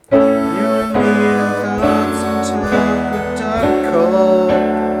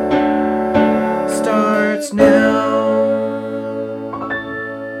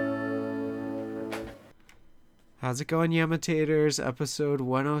How's it going, Yamitators? Episode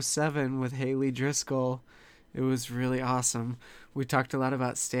 107 with Haley Driscoll. It was really awesome. We talked a lot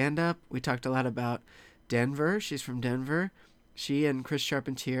about stand-up. We talked a lot about Denver. She's from Denver. She and Chris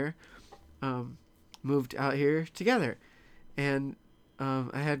Charpentier moved out here together. And I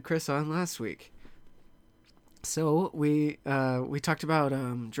had Chris on last week. So we talked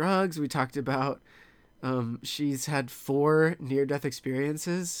about drugs. We talked about she's had 4 near-death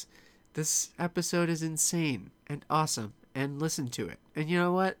experiences. This episode is insane and awesome, and listen to it. And you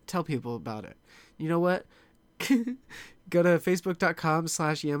know what? Tell people about it. You know what? Go to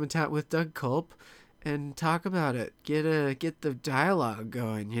facebook.com/Yamatat with Doug Culp and talk about it. Get the dialogue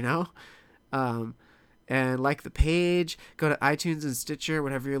going, you know? And like the page. Go to iTunes and Stitcher,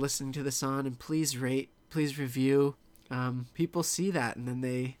 whatever you're listening to this on, and please rate, please review. People see that, and then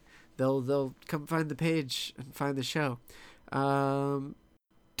they'll come find the page and find the show.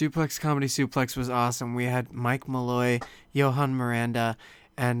 Duplex Comedy Suplex was awesome. We had Mike Malloy, Johan Miranda,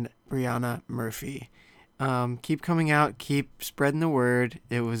 and Brianna Murphy. Keep coming out, keep spreading the word.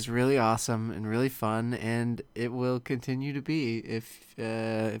 It was really awesome and really fun, and it will continue to be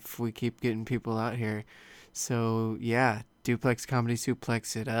if we keep getting people out here. So yeah, Duplex Comedy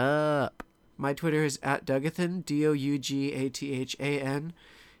Suplex it up. My Twitter is @Dougathan, DOUGATHAN,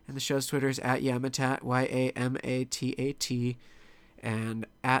 and the show's Twitter is @Yamatat, YAMATAT. And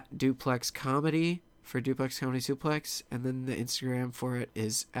 @Duplex Comedy for Duplex Comedy Suplex, and then the Instagram for it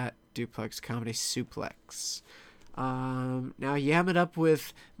is @Duplex Comedy Suplex. Now yam it up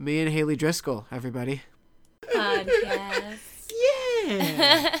with me and Haley Driscoll, everybody. Podcast.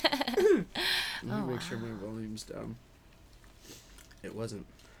 Yeah. Let me make sure my volume's down. It wasn't.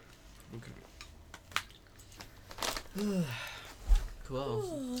 Okay. Cool.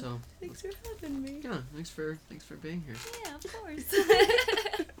 Ooh, so thanks for having me. Yeah, thanks for being here. Yeah, of course.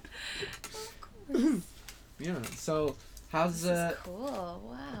 Of course. Yeah. So how's This is cool.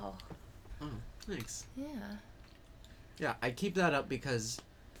 Wow. Oh, thanks. Yeah. Yeah, I keep that up because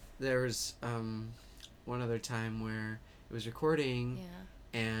there was one other time where it was recording. Yeah.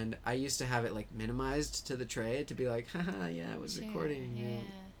 And I used to have it like minimized to the tray to be like, haha, yeah, it was recording. Yeah.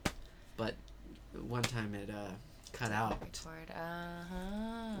 But one time it cut out. Record.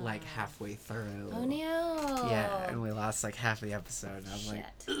 Like halfway through. Oh no. Yeah, and we lost like half the episode. And I was Shit.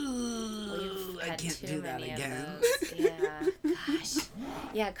 like, ooh, I can't do that again. Yeah. Gosh.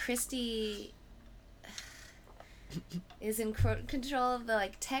 Yeah, Christy is in control of the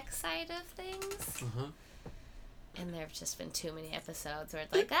like tech side of things. Uh-huh. And there have just been too many episodes where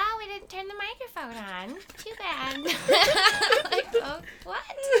it's like, oh, we didn't turn the microphone on. Too bad. Like, oh,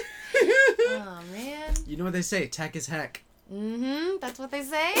 what? Oh, man. You know what they say? Tech is heck. Mm-hmm. That's what they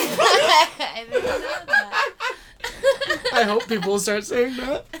say? I didn't know that. I hope people start saying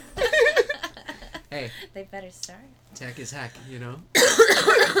that. Hey. They better start. Tech is heck, you know?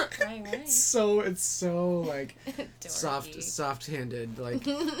 Right. It's so like Dorky. soft-handed, like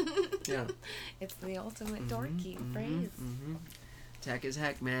yeah. It's the ultimate dorky phrase. Mm-hmm. Tech is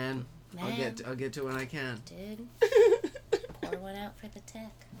heck, man. I'll get to it when I can. Dude. Pour one out for the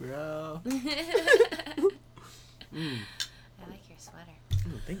tech. Bro. I like your sweater.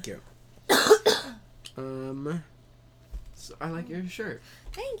 Oh, thank you. So I like your shirt.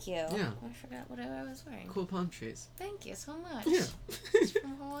 Thank you. Yeah. I forgot what I was wearing. Cool palm trees. Thank you so much. Yeah. It's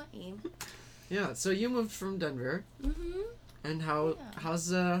from Hawaii. Yeah. So you moved from Denver, Mm-hmm. and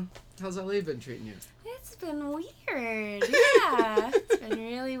how's LA been treating you? It's been weird. Yeah. It's been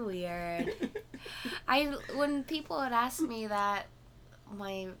really weird. When people would ask me that,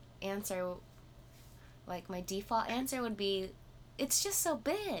 my answer, like my default answer would be, it's just so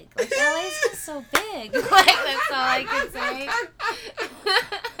big. Like, LA's just so big. Like, that's all I can say.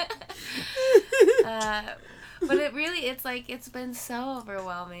 But it really, it's been so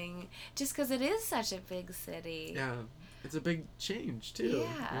overwhelming just because it is such a big city. Yeah. It's a big change, too.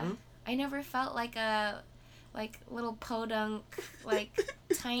 Yeah. You know? I never felt like a, little podunk,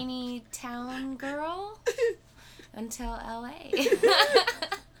 tiny town girl until LA.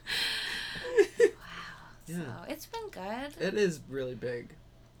 Yeah. So it's been good. It is really big.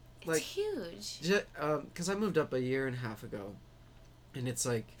 It's huge. Because I moved up a year and a half ago, and it's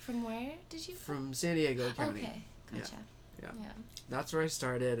like... From where did you From San Diego County. Okay, gotcha. Yeah. That's where I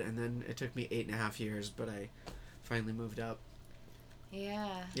started, and then it took me 8.5 years, but I finally moved up.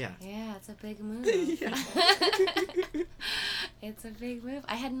 Yeah. Yeah. Yeah, it's a big move. Yeah. It's a big move.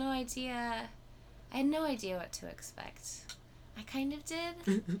 I had no idea what to expect. I kind of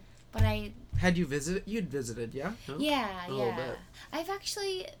did, but I... Had you visited? You'd visited, yeah? No? Yeah, A little bit. I've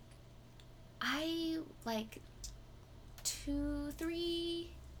actually... 2, 3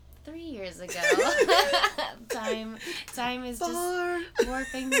 3 years ago. Time is just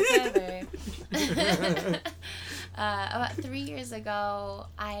warping together. About 3 years ago,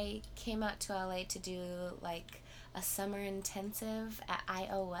 I came out to LA to do like a summer intensive at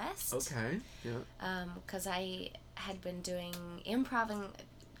I.O. West. Okay. Yeah. Because I had been doing improv in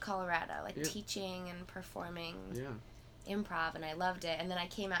Colorado, like teaching and performing. Yeah. Improv, and I loved it. And then I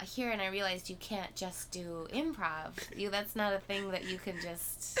came out here and I realized you can't just do improv. That's not a thing that you can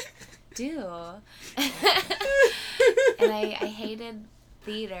just do. And I hated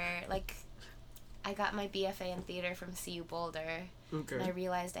theater. Like, I got my BFA in theater from CU Boulder. Okay. And I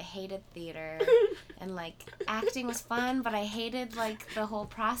realized I hated theater. And, like, acting was fun, but I hated, like, the whole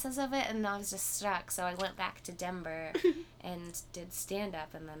process of it, and I was just stuck. So I went back to Denver and did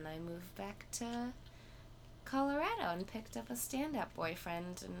stand-up, and then I moved back to Colorado and picked up a stand-up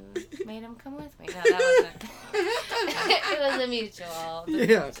boyfriend and made him come with me. No, that wasn't. It was a mutual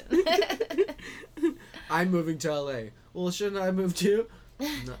decision. Yeah. I'm moving to LA. Well, shouldn't I move too?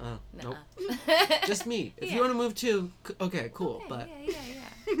 Nuh-uh. Nope. Just me. If you want to move too, okay, cool. Okay, but yeah.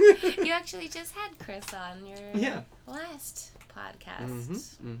 You actually just had Chris on your last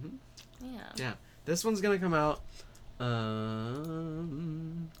podcast. Yeah. This one's gonna come out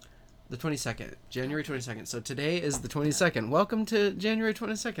the 22nd, January 22nd. So today is the 22nd. Welcome to January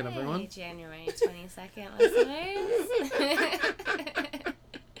 22nd, everyone. January 22nd, listeners.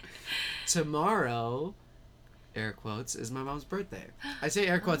 Tomorrow, air quotes, is my mom's birthday. I say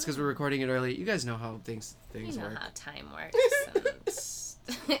air quotes because we're recording it early. You guys know how things you know work. how time works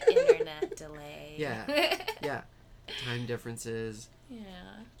and internet delay. Yeah. Time differences.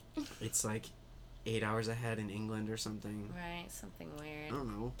 Yeah. It's like 8 hours ahead in England or something. Right, something weird. I don't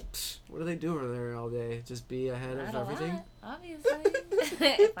know. What do they do over there all day? Just be ahead of everything? Lot, obviously.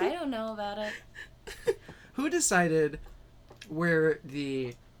 If I don't know about it. Who decided where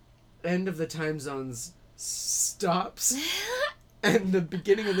the end of the time zones stops and the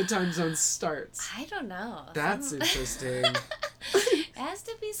beginning of the time zone starts? I don't know. That's interesting. It has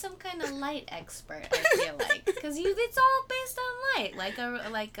to be some kind of light expert, I feel like. Because it's all based on light.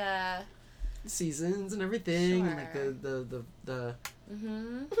 Like a seasons and everything, sure. and like the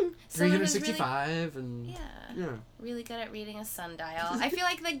 365 really, and really good at reading a sundial. I feel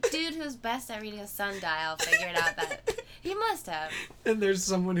like the dude who's best at reading a sundial figured out that he must have. And there's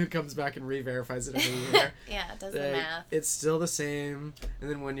someone who comes back and re-verifies it every year. Yeah, does the math. It's still the same,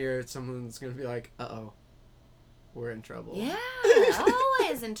 and then one year someone's gonna be like, "Uh-oh, we're in trouble." Yeah,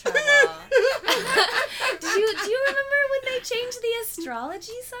 always in trouble. Do you remember when they changed the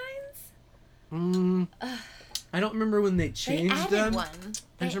astrology signs? I don't remember when they changed they added them. One.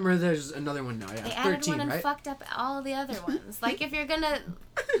 I just remember there's another one now. Yeah, they added 13, one and right? fucked up all the other ones. Like, if you're gonna,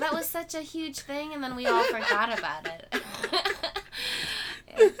 that was such a huge thing, and then we all forgot about it.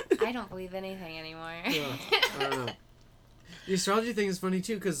 I don't believe anything anymore. Yeah, I don't know. The astrology thing is funny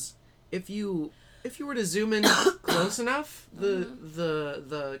too, because if you were to zoom in close enough,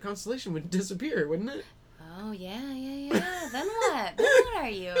 the constellation would disappear, wouldn't it? Oh, yeah. Then what? Then what are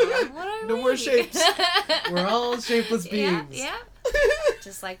you? What are no we? more shapes. We're all shapeless beings. Yeah.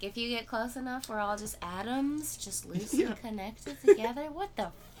 Just like if you get close enough, we're all just atoms, just loosely connected together. What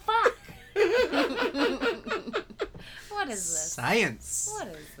the fuck? What is this? Science. What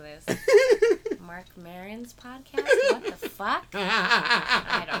is this? Mark Maron's podcast? What the fuck?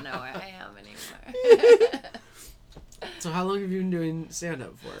 I don't know where I am anymore. So how long have you been doing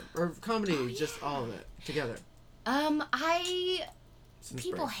stand-up for? Or comedy, just all of it, together?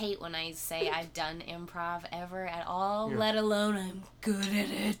 People hate when I say I've done improv ever at all, let alone I'm good at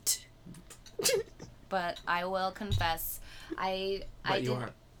it. But I will confess, I you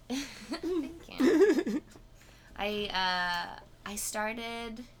are. Thank you. I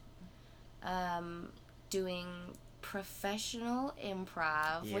started doing professional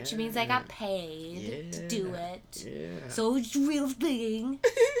improv, which means I got paid to do it. Yeah. So it's a real thing.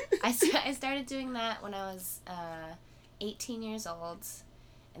 I started doing that when I was 18 years old,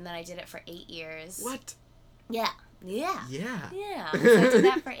 and then I did it for 8 years. What? Yeah. So I did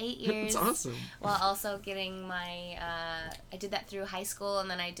that for 8 years. That's awesome. While also getting my, I did that through high school, and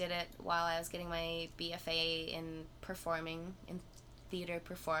then I did it while I was getting my BFA in performing, in theater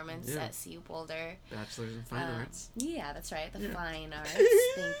performance at CU Boulder. Bachelor's in Fine Arts. Yeah, that's right. The Fine Arts.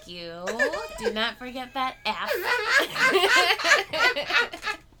 Thank you. Do not forget that F.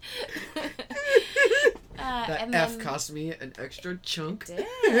 That F cost me an extra chunk. It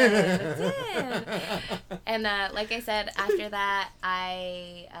did. And like I said, after that,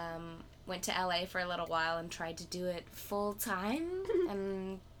 I went to LA for a little while and tried to do it full time,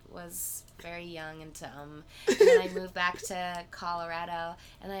 and was very young and dumb. And then I moved back to Colorado,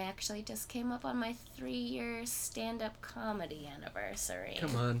 and I actually just came up on my 3-year stand-up comedy anniversary.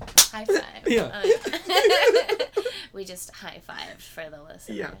 Come on. High five. Yeah. We just high-fived for the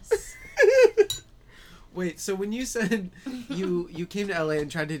listeners. Yeah. Wait, so when you said you came to LA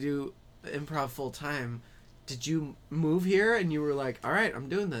and tried to do improv full time, did you move here and you were like, all right, I'm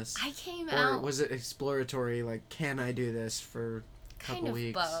doing this? I came or out... Or was it exploratory, like, can I do this for a couple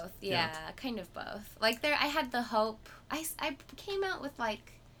weeks? Kind of both, yeah, kind of both. Like, I had the hope... I came out with,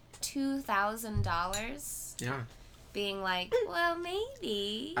 like, $2,000. Yeah. Being like, well,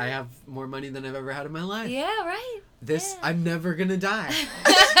 maybe. I have more money than I've ever had in my life. Yeah, right. This, yeah. I'm never gonna die.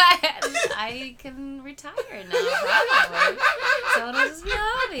 I can retire now, probably. So it'll just be a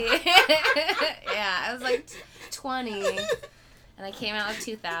hobby. Yeah, I was like 20, and I came out with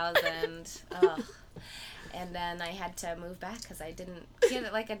 2,000. Ugh. And then I had to move back because I didn't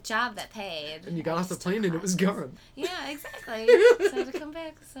get like a job that paid. And you got off the plane and it was gone. Yeah, exactly. So I had to come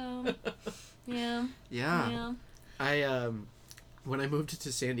back. So, yeah. Yeah. I when I moved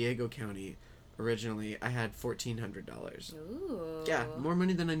to San Diego County originally, I had $1,400. Ooh. Yeah, more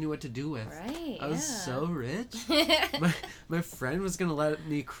money than I knew what to do with. Right. I was so rich. my friend was gonna let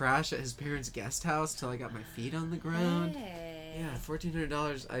me crash at his parents' guest house till I got my feet on the ground. Hey. Yeah,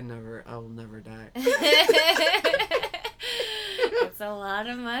 $1,400. I'll never die. It's a lot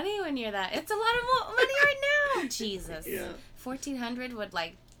of money when you're that. It's a lot of money right now. Jesus. Yeah. 1,400 would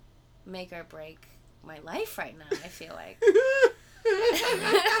like make or break my life right now. I feel like.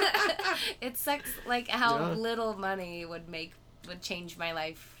 It sucks like how little money would change my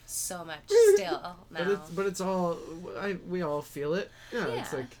life so much still now. But it's all we all feel it. Yeah, Yeah.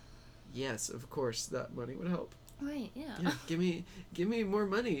 It's like, yes, of course that money would help. Right, yeah. Yeah, give me more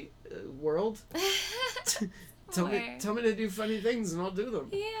money, world. Tell me to do funny things and I'll do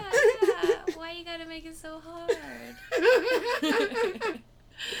them. Yeah. Why you gotta make it so hard?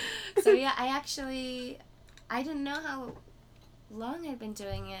 So yeah, I didn't know how long I'd been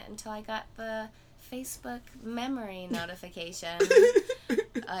doing it until I got the Facebook memory notification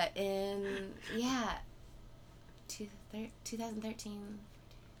in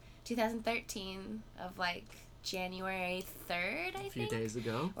 2013 of like January 3rd, I think. A few days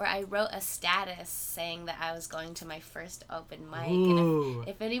ago. Where I wrote a status saying that I was going to my first open mic. Ooh. And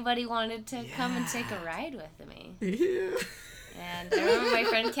if anybody wanted to come and take a ride with me. Yeah. And I remember my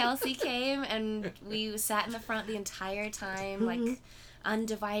friend Kelsey came and we sat in the front the entire time, like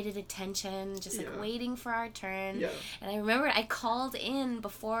undivided attention, just like waiting for our turn. Yeah. And I remember I called in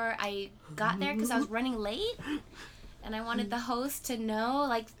before I got there because I was running late. And I wanted the host to know,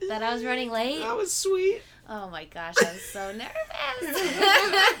 like, that I was running late. That was sweet. Oh my gosh, I was so nervous.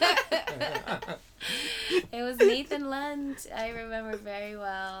 It was Nathan Lund. I remember very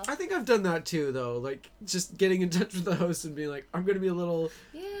well. I think I've done that too, though. Like, just getting in touch with the host and being like, I'm going to be a little...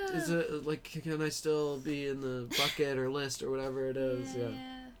 Yeah. Is it, like, can I still be in the bucket or list or whatever it is? Yeah.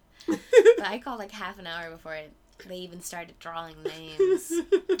 But I called like half an hour before they even started drawing names.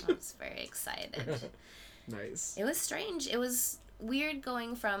 I was very excited. Nice. It was strange. It was weird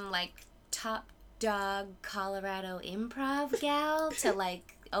going from like top dog Colorado improv gal to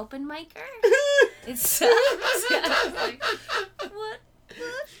like open micer. It sucked. I was like, what?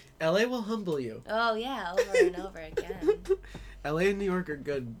 LA will humble you. Oh yeah, over and over again. LA and New York are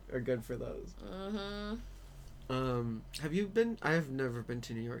good for those. Mm-hmm. Have you been? I have never been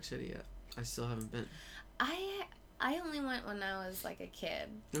to New York City yet. I still haven't been. I only went when I was like a kid.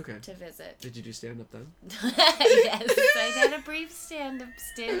 Okay. To visit. Did you do stand up then? Yes, I did a brief stand up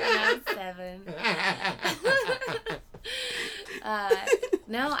stint when I was 7.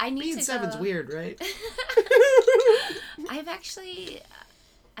 No, I need Being to 7's go. weird, right? I've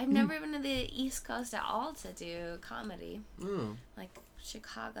never been to the East Coast at all to do comedy. Oh. Like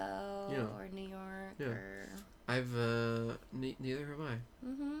Chicago or New York or... I've, neither have I.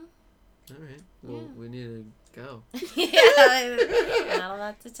 Mm-hmm. All right. Well, we need to go. Yeah, not a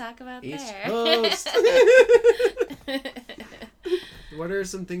lot to talk about East there. Coast. What are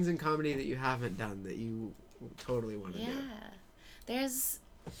some things in comedy that you haven't done that you totally want to do? Yeah.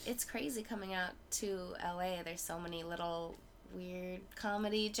 It's crazy coming out to LA. There's so many little weird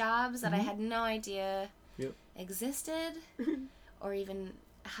comedy jobs that I had no idea existed or even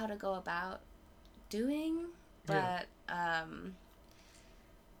how to go about doing. But,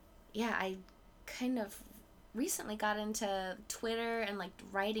 I kind of recently got into Twitter and like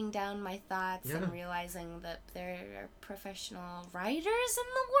writing down my thoughts and realizing that there are professional writers in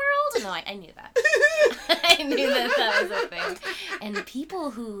the world. No, I knew that. I knew that was a thing. And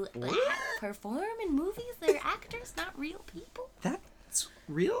people who perform in movies, they're actors, not real people. It's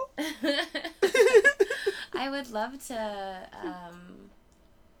real? I would love to,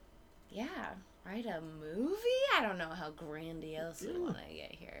 write a movie? I don't know how grandiose we want to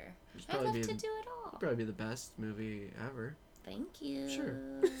get here. I'd love to do it all. It'd probably be the best movie ever. Thank you.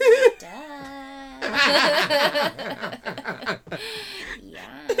 Sure. Duh.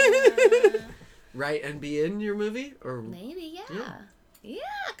 Yeah. Write and be in your movie? Or Maybe, yeah. Yeah,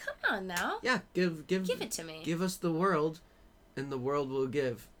 come on now. Yeah, give it to me. Give us the world, and the world will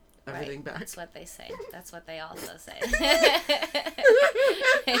give everything back. That's what they say. That's what they also say.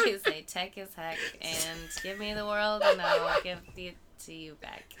 They say tech is heck, and give me the world, and I'll give it to you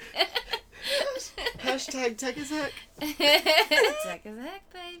back. Hashtag tech is heck. Tech is heck,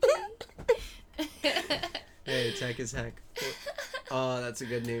 baby. Hey, tech is heck. Oh, that's a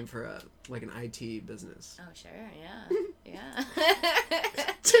good name for an IT business. Oh, sure, yeah. Yeah.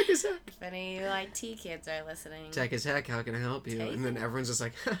 Tech is heck. If any IT kids are listening. Tech is heck, how can I help you? And then everyone's just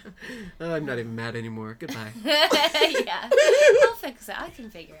like, oh, I'm not even mad anymore. Goodbye. Yeah. I'll fix it. I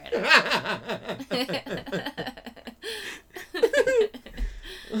can figure it out.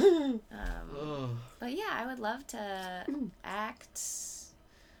 But yeah, I would love to act.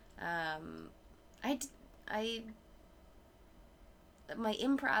 My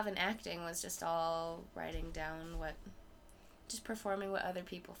improv and acting was just all writing down just performing what other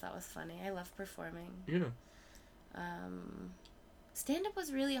people thought was funny. I love performing. Yeah. Stand-up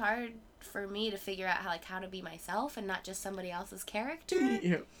was really hard for me to figure out how to be myself and not just somebody else's character.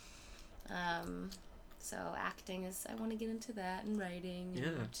 Yeah. So acting I want to get into that, and writing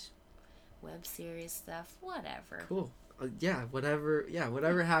and web series stuff, whatever. Cool.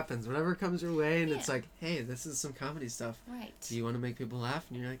 Whatever happens, whatever comes your way, and it's like, hey, this is some comedy stuff. Right. Do you want to make people laugh?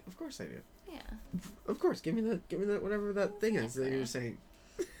 And you're like, of course I do. Yeah. Of course, give me that whatever that thing is that you're saying.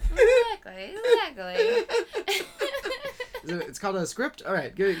 Exactly. It's called a script?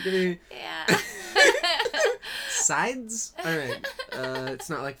 Alright, give me... Yeah. Sides? Alright. It's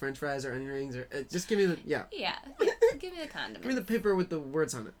not like french fries or onion rings, or... just give me the... Yeah. Yeah. Give me the condiment. Give me the paper with the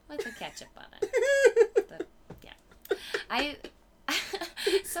words on it. With the ketchup on it.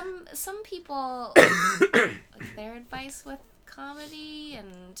 Some people, their advice with comedy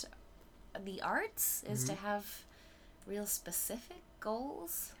and the arts is to have real specific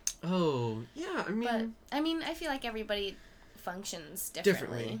goals. Oh, yeah, I feel like everybody functions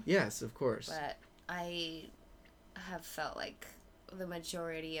differently. Yes, of course. But I have felt like the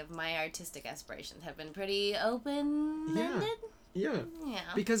majority of my artistic aspirations have been pretty open-ended. Yeah.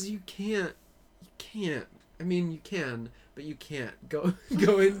 Because you can't, you can, but you can't go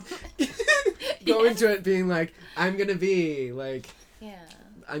into it being like, I'm gonna be like,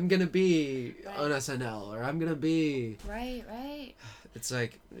 I'm gonna be on SNL, or I'm gonna be right. It's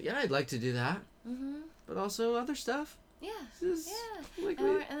like, yeah, I'd like to do that, but also other stuff. Like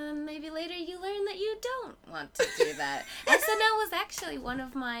and then maybe later you learn that you don't want to do that. SNL was actually one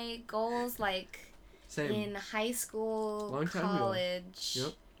of my goals, Same. in high school, Long time college, ago.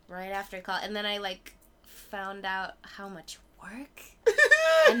 Yep. right after college, and then I found out how much work,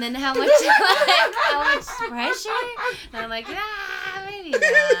 and then how much pressure, and I'm like, maybe not.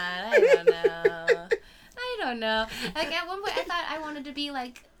 I don't know. At one point, I thought I wanted to be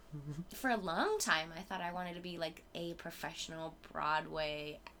for a long time, I thought I wanted to be a professional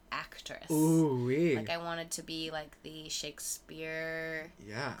Broadway actress. Ooh-wee. I wanted to be the Shakespeare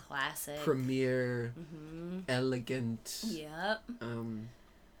classic. Premier. Elegant. Yep.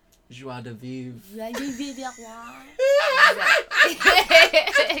 Joie de vivre.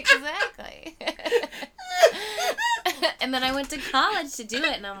 Exactly. And then I went to college to do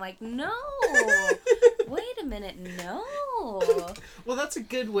it, and I'm like, no. Wait a minute, no. Well, that's a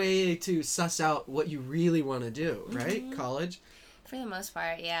good way to suss out what you really want to do, right? College. For the most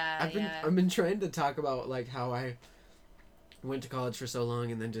part, yeah. I've been trying to talk about how I went to college for so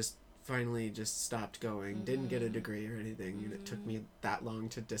long and then just finally just stopped going. Didn't get a degree or anything, and it took me that long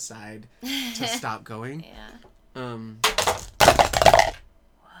to decide to stop going. Yeah. Whoa,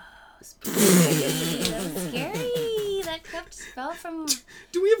 spooky. That was scary. That cup just fell from.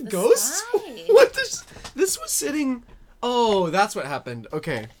 Do we have ghosts? Sky. What? This was sitting. Oh, that's what happened.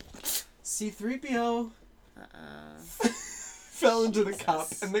 Okay. C-3PO fell into the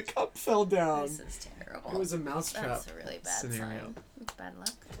cup, and the cup fell down. This is terrible. It was a mousetrap. That's a really bad scenario. sign. It's bad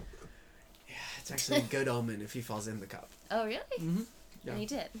luck. Yeah, it's actually a good omen if he falls in the cup. Oh, really? Mm-hmm. Yeah. And he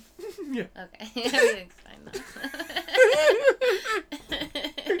did? Yeah. Okay. Everything's fine, though.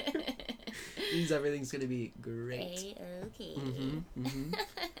 Means everything's gonna be great. Okay.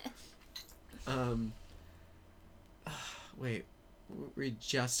 Wait, were we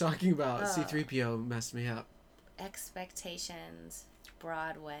just talking about C-3PO messed me up? Expectations.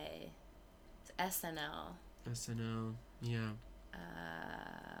 Broadway. SNL. SNL. Yeah.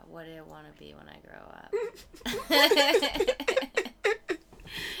 What do I want to be when I grow up?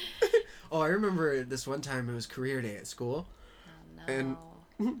 Oh, I remember this one time it was career day at school. Oh, no. And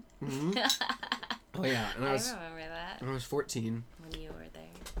oh yeah, and I remember that. I was 14. When you were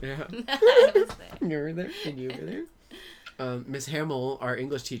there. Yeah. I was there. You were there, and you were there. Miss Hamill, our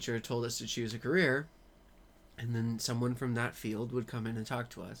English teacher, told us to choose a career, and then someone from that field would come in and talk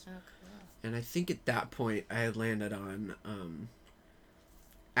to us. Oh, cool. And I think at that point I had landed on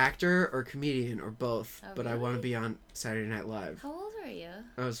actor or comedian or both, Oh, but I really? want to be on Saturday Night Live. How old were you?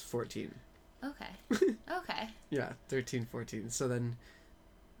 I was 14. Okay. Okay. Yeah, 13, 14. So then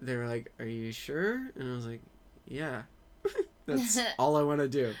they were like, "Are you sure?" And I was like, "Yeah." That's all I want to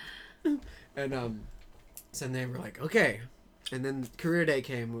do. And so then they were like, "Okay." And then career day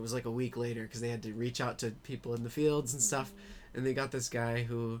came. It was like a week later because they had to reach out to people in the fields and stuff. And they got this guy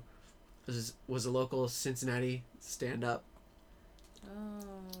who was a local Cincinnati stand-up. Oh.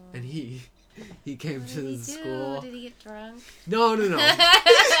 And he came to the school. Did he get drunk? No.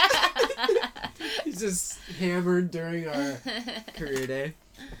 He's just hammered during our career day.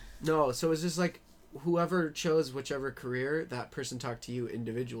 No, so it was just like whoever chose whichever career, that person talked to you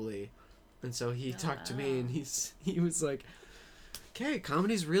individually. And so he talked to me, and he was like, "Okay,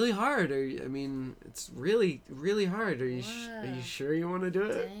 comedy's really hard. I mean, it's really, really hard. Are you sure you want to do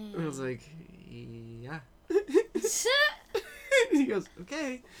it?" Dang. And I was like, "Yeah." He goes,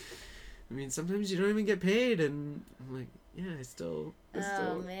 "Okay. I mean, sometimes you don't even get paid," and I'm like, "Yeah, I still."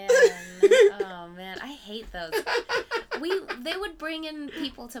 Oh man, I hate those. They would bring in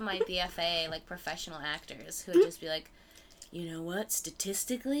people to my BFA, like professional actors, who would just be like, "You know what?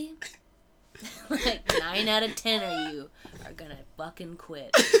 Statistically, like 9 out of 10 of you are gonna fucking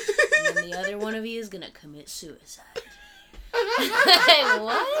quit, and then the other one of you is gonna commit suicide." Like,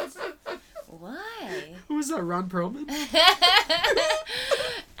 what? Why? Who was that? Ron Perlman?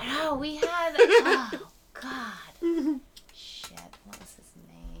 Oh, we had. Oh God. Shit. What was his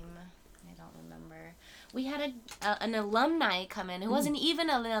name? I don't remember. We had an alumni come in who wasn't even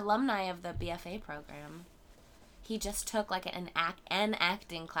an alumni of the BFA program. He just took like an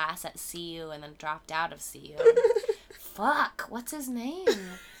acting class at CU and then dropped out of CU. Fuck. What's his name?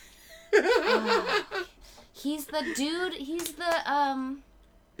 He's the dude. He's the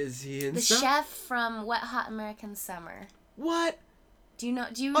Is he in the stuff? chef from Wet Hot American Summer. What? Do you know?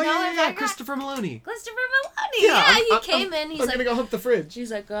 Oh, him? yeah, Christopher Maloney. Christopher Maloney. Yeah, he came in. He's I'm like, gonna go hump the fridge.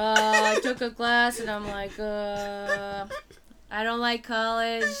 he's like, I took a class, and I'm like, I don't like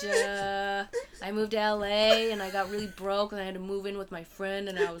college. I moved to LA, and I got really broke, and I had to move in with my friend,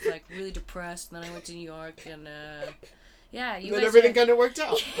 and I was like really depressed. And then I went to New York, and yeah, you Then guys. everything kind of worked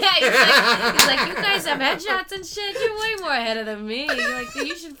out. Yeah, he's like, you guys have headshots and shit. You're way more ahead of than me. You're like,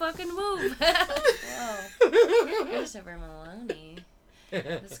 you should fucking move. Whoa, Christopher Maloney.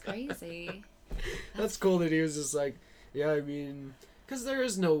 That's crazy. That's cool that he was just like, yeah, I mean, because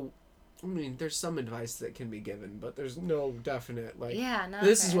there's some advice that can be given, but there's no definite, like, Yeah, no.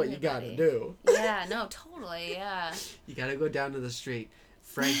 this is what you gotta do. Yeah, no, totally, yeah. You gotta go down to the street.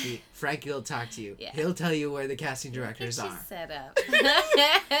 Frankie will talk to you. Yeah. He'll tell you where the casting directors Get you are. set up.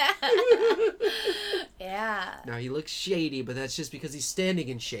 Yeah. Now, he looks shady, but that's just because he's standing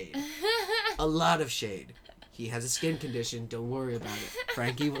in shade. A lot of shade. He has a skin condition. Don't worry about it.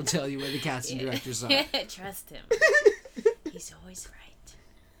 Frankie will tell you where the casting directors are. Trust him. He's always right.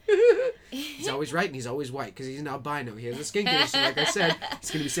 He's always right, and he's always white, because he's an albino. He has a skin condition, like I said.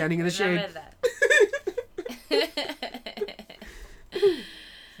 He's going to be standing in the shade. Remember that.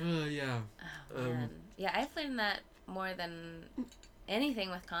 Yeah. Oh, man. Yeah, I've learned that more than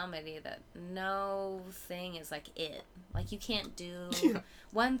anything with comedy, that no thing is like it. Like, you can't do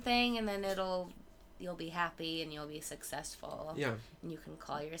one thing and then you'll be happy and you'll be successful. Yeah. And you can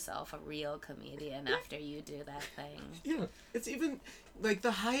call yourself a real comedian after you do that thing. Yeah. It's even, like,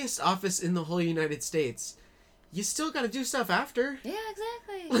 the highest office in the whole United States. You still got to do stuff after. Yeah,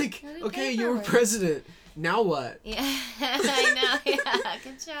 exactly. Like, okay, you were president. Now what? Yeah, I know. Yeah,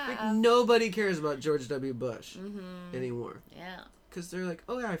 good job. Like, nobody cares about George W. Bush anymore. Yeah. Because they're like,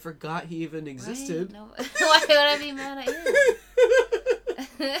 oh, yeah, I forgot he even existed. Right? No, why would I be mad at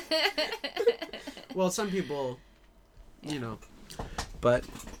you? Well, some people, you know. But,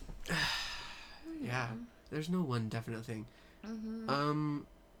 yeah, there's no one definite thing.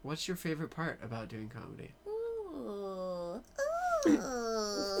 What's your favorite part about doing comedy? Ooh.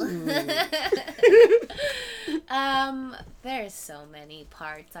 There's so many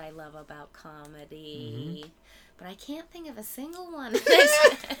parts I love about comedy, but I can't think of a single one.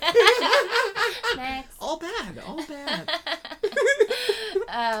 Next. All bad.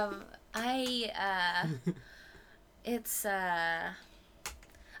 It's, I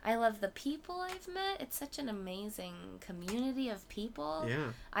love the people I've met. It's such an amazing community of people. Yeah.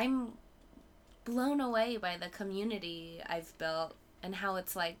 I'm blown away by the community I've built and how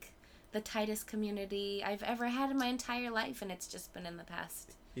it's like the tightest community I've ever had in my entire life, and it's just been in the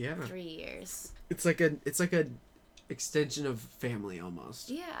past 3 years. It's like a extension of family almost.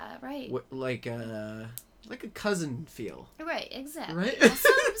 Yeah, right. Like a cousin feel. Right, exactly. Right? Yeah,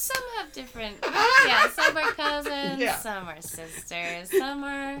 some have different. Yeah, some are cousins. Yeah. Some are sisters. Some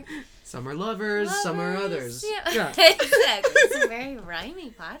are lovers. Some are others. Yeah. Exactly. It's a very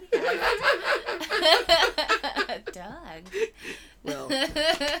rhymey podcast. Doug. Well.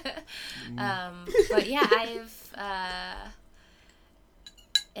 But yeah, I've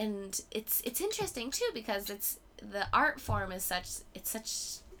and it's interesting too, because the art form is such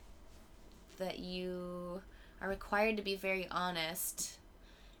that you are required to be very honest,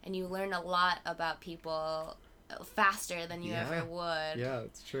 and you learn a lot about people faster than you ever would. Yeah,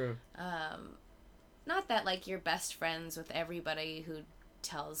 it's true. Not that like you're best friends with everybody who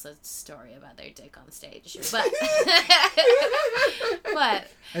tells a story about their dick on stage, but but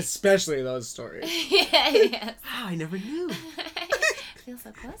especially those stories. Yes. Wow, I never knew. I feel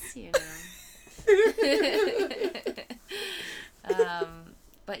so close to you now.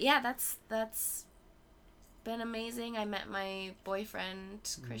 But yeah, that's been amazing. I met my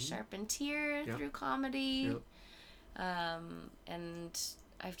boyfriend Chris Charpentier through comedy. And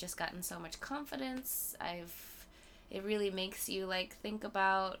I've just gotten so much confidence. It really makes you like think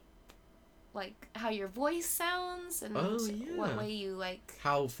about like how your voice sounds and what way you like.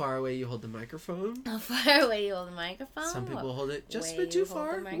 How far away you hold the microphone. How far away you hold the microphone. Some people hold it just a bit too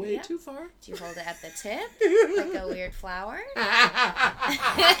far. Way too far. Do you hold it at the tip? Like a weird flower?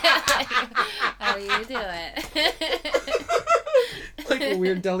 How do you do it? Like a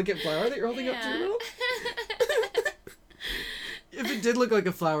weird delicate flower that you're holding up to your mouth? If it did look like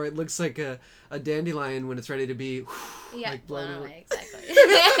a flower, it looks like a dandelion when it's ready to be like blown away. Exactly. Exactly.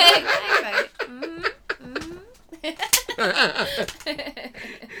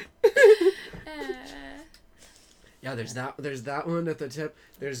 Yeah, there's that one at the tip.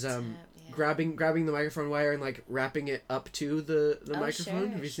 There's grabbing the microphone wire and like wrapping it up to the microphone. Sure,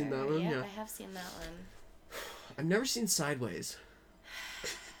 have you seen that one? Yeah, I have seen that one. I've never seen Sideways.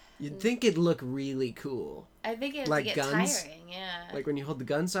 You'd think it'd look really cool. I think it'd like get guns, tiring, yeah. Like when you hold the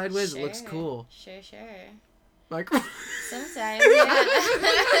gun sideways, it looks cool. Sure. Like sometimes, yeah.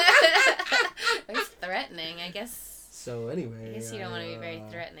 It's threatening, I guess. So anyway, I guess you don't want to be very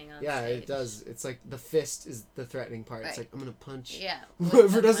threatening on stage. Yeah, it does. It's like the fist is the threatening part. Right. It's like, I'm gonna punch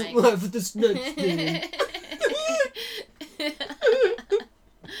whoever doesn't laugh at this next thing.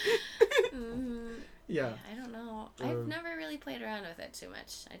 Yeah. I don't know. I've never really played around with it too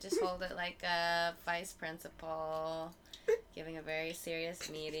much. I just hold it like a vice principal giving a very serious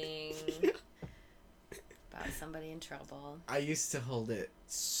meeting about somebody in trouble. I used to hold it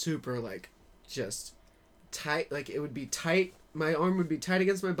super like just tight, like it would be tight. My arm would be tight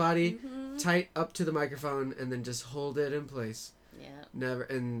against my body, tight up to the microphone, and then just hold it in place. Yeah. Never,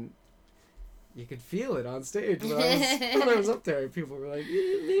 and you could feel it on stage when I was up there. People were like,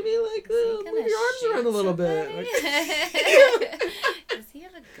 maybe like move your arms around a little bit. Like, does he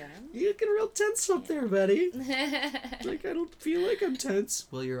have a gun? You looking real tense up there, buddy. Like, I don't feel like I'm tense.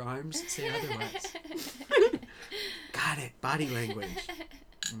 Well, your arms say otherwise. Got it. Body language.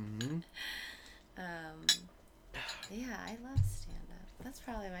 Yeah, I love stand-up. That's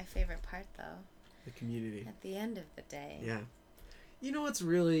probably my favorite part, though. The community. At the end of the day. Yeah. You know what's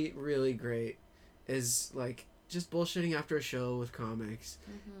really, really great is, like, just bullshitting after a show with comics.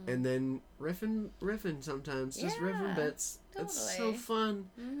 And then riffing sometimes. Just riffing bits. Totally. It's so fun.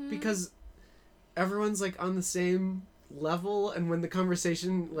 Because everyone's, like, on the same level, and when the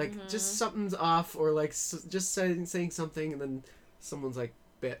conversation, like, just something's off, or, like, just saying something, and then someone's like,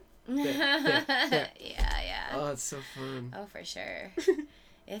 bit. Yeah. Oh, it's so fun. Oh, for sure.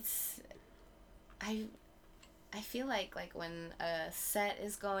 I feel like when a set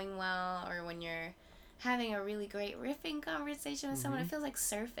is going well, or when you're having a really great riffing conversation with someone, it feels like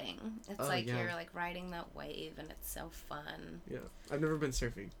surfing. It's you're like riding that wave, and it's so fun. Yeah. I've never been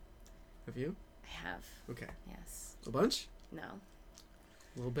surfing. Have you? I have. Okay. Yes. A bunch? No.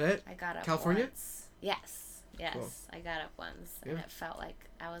 A little bit? I got up California? once. Yes. Cool. I got up once, and it felt like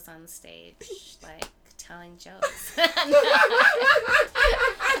I was on stage, like, telling jokes.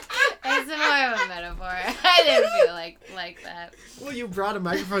 It's more of a metaphor. I didn't feel like that. Well, you brought a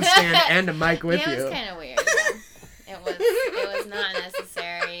microphone stand and a mic with you. It was kind of weird. It was not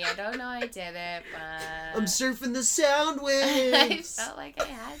necessary. I don't know I did it, but... I'm surfing the sound waves. I felt like I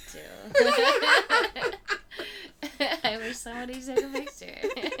had to. wish somebody took a picture.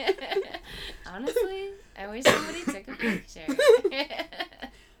 Honestly, I wish somebody took a picture.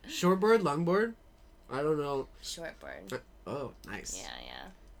 Shortboard, longboard? I don't know. Shortboard. Oh, nice. Yeah.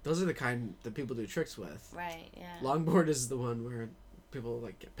 Those are the kind that people do tricks with. Right, yeah. Longboard is the one where people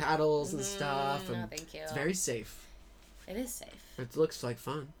like get paddles and stuff. And no, thank you. it's very safe. It is safe. It looks like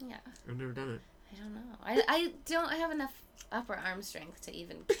fun. Yeah. I've never done it. I don't know. I don't have enough upper arm strength to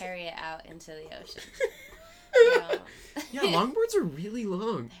even carry it out into the ocean. Yeah, longboards are really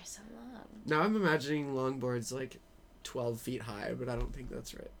long. They're so long. Now I'm imagining longboards like 12 feet high, but I don't think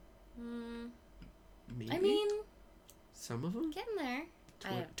that's right. Maybe? I mean... Some of them? Getting there.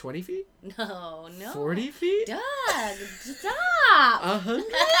 20 feet? No. 40 feet? Doug, stop! 100?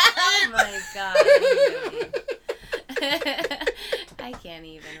 Oh my god. I can't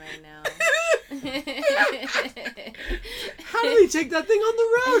even right now. How do they take that thing on the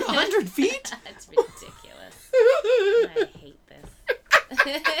road? 100 feet? That's ridiculous. I hate this.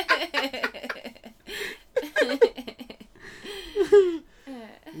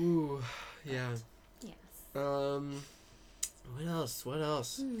 Ooh, yeah. Yes. What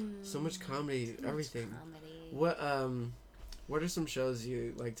else? So much comedy, everything. Comedy. What are some shows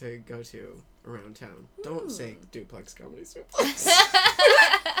you like to go to around town? Don't say Duplex Comedy Suplex.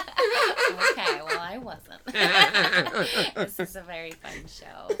 Okay, well, I wasn't. This is a very fun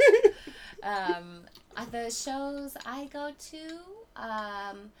show. The shows I go to,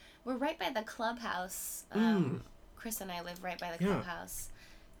 we're right by the clubhouse. Chris and I live right by the clubhouse.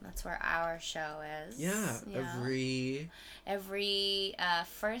 That's where our show is. Yeah. Every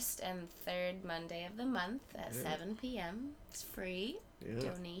first and third Monday of the month at 7 p.m. It's free. Yeah.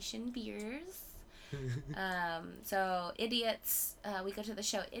 Donation beers. So Idiots, we go to the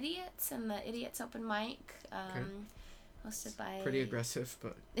show Idiots and the Idiots open mic. Hosted by... Pretty aggressive,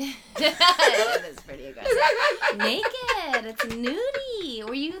 but... It is pretty aggressive. Naked! It's nudie!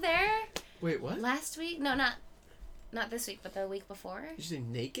 Were you there? Wait, what? Last week? No, not this week, but the week before. Did you say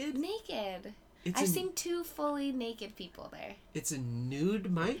naked? Naked. I've seen 2 fully naked people there. It's a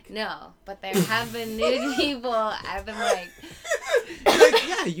nude mic? No, but there have been nude people at the mic. Like,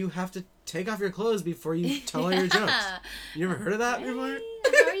 yeah, you have to take off your clothes before you tell all your jokes. You never heard of that before? How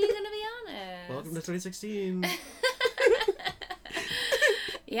are you going to be honest? Welcome to 2016.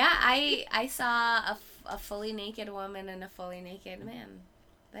 Yeah, I saw a fully naked woman and a fully naked man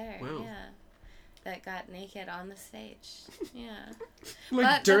there. Wow. Yeah. That got naked on the stage. Yeah.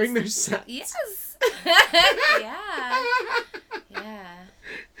 Like during their set? Yes. Yeah.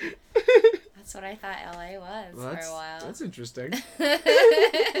 That's what I thought LA was for a while. That's interesting.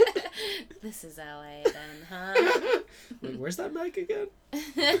 This is LA then, huh? Wait, where's that mic again?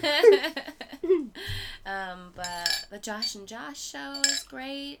 But the Josh and Josh show is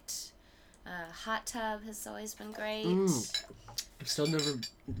great. Hot Tub has always been great. I've still never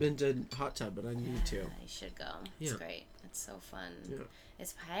been to Hot Tub, but I need to. You should go. It's great. It's so fun. Yeah.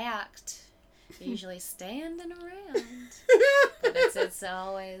 It's packed. You're usually standing around. But it's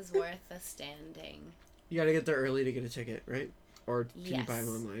always worth the standing. You gotta get there early to get a ticket, right? Or can you buy them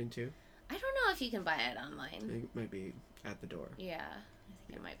online too? I don't know if you can buy it online. It might be at the door. Yeah, I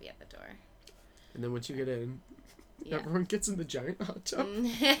think it might be at the door. And then once you get in, everyone gets in the giant hot tub.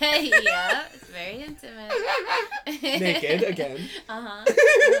 Yeah, it's very intimate. Naked again. That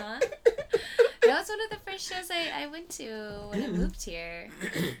was one of the first shows I went to when I moved here.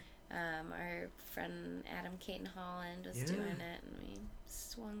 Our friend Adam Caton Holland was doing it, and we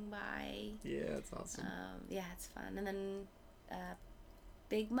swung by. Yeah, it's awesome. Yeah, it's fun. And then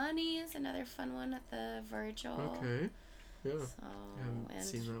Big Money is another fun one at the Virgil. Okay. Yeah. So, I haven't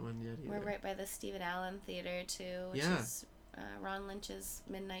seen that one yet either. We're right by the Stephen Allen Theater too, which is Ron Lynch's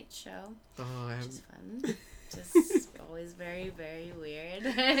midnight show. Oh, I haven't. Which is fun. Just always very, very weird.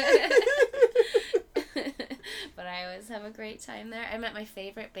 But I always have a great time there. I met my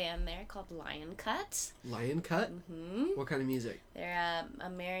favorite band there called Lion Cut. Lion Cut? Mm-hmm. What kind of music? They're a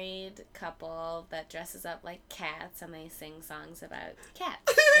married couple that dresses up like cats, and they sing songs about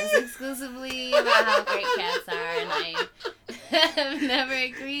cats. Just exclusively about how great cats are, and I have never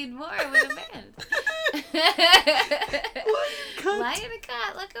agreed more with a band. Lion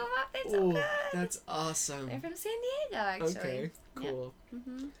Cut, look them up. They're so good. That's awesome. They're from San Diego, actually. Okay, cool. Yep.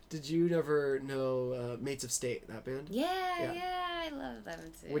 Mm-hmm. Did you never know Mates of State, that band? Yeah, I love them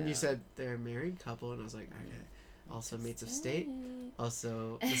too. When you said they're a married couple, and I was like, okay. Also Mates of State.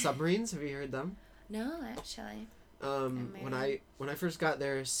 Also the Submarines. Have you heard them? No, actually. When I first got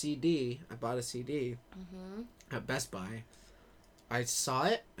their CD, I bought a CD at Best Buy. I saw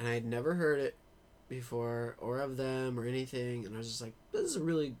it, and I had never heard it before, or of them, or anything, and I was just like, this is a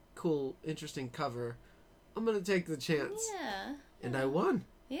really cool, interesting cover. I'm gonna take the chance. Yeah. And I won.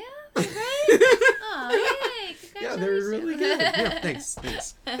 Yeah, you're right? Oh, yay. Congratulations. Yeah, they're really good. Yeah, thanks.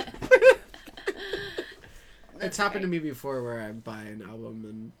 It's happened to me before where I buy an album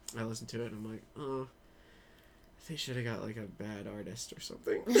and I listen to it and I'm like, oh, they should have got like a bad artist or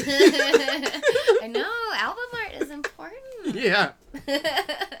something. I know, album art is important. Yeah.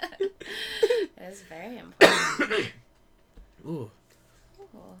 It is very important. Ooh.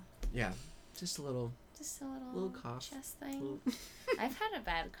 Ooh. Yeah. Just a little cough. Chest thing. I've had a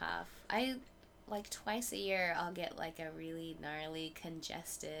bad cough. I like twice a year I'll get like a really gnarly,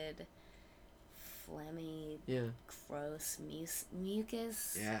 congested, phlegmy, gross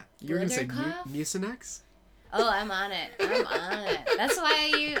mucus. Yeah. You were gonna say Mucinex? Oh, I'm on it. That's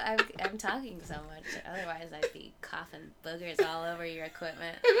why I'm talking so much. Otherwise, I'd be coughing boogers all over your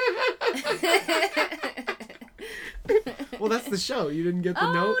equipment. Well, that's the show. You didn't get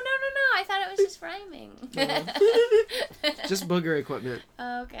the note? Oh, no. I thought it was just rhyming. Just booger equipment.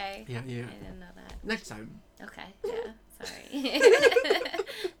 Oh, okay. Yeah. I didn't know that. Next time. Okay, yeah.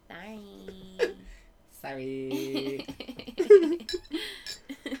 Sorry.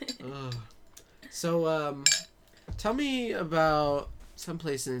 Oh. So, tell me about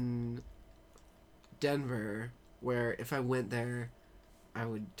someplace in Denver where if I went there, I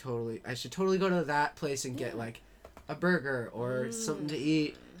should totally go to that place and get like a burger or something to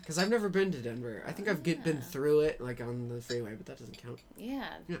eat. Because I've never been to Denver. I think I've been through it, like on the freeway, but that doesn't count.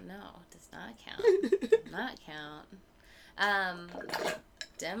 Yeah. No, it does not count. Does not count.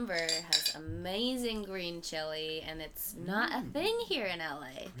 Denver has amazing green chili, and it's not a thing here in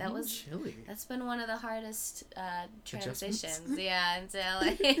LA. That's been one of the hardest transitions, into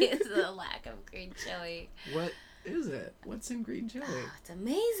LA is the lack of green chili. What is it? What's in green chili? Oh, it's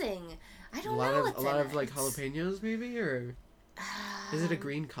amazing. I don't know what's in it. A lot of like jalapenos, maybe, or is it a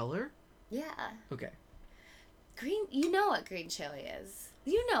green color? Yeah. Okay. Green. You know what green chili is.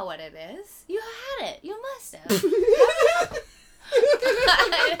 You know what it is. You had it. You must have.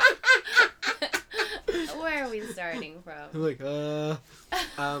 Where are we starting from? I'm like, no,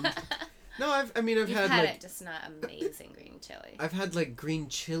 I've You've had like, it, just not amazing green chili. I've had like green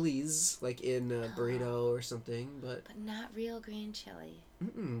chilies, like in a burrito or something, but not real green chili.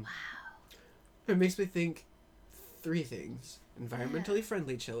 Mm-mm. Wow. It makes me think 3 things: environmentally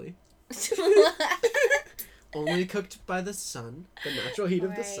friendly chili, only cooked by the sun, the natural heat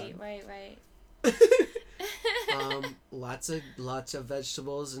of the sun. Right. Lots of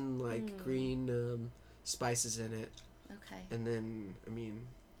vegetables and like green spices in it. Okay. And then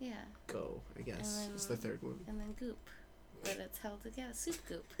go, I guess, then, is the third one. And then goop, but it's held together. Soup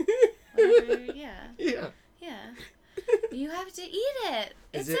goop. Whatever. Yeah. You have to eat it.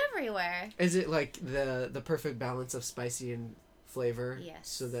 It's everywhere. Is it like the perfect balance of spicy and flavor? Yes.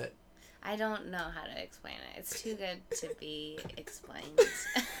 So that I don't know how to explain it. It's too good to be explained.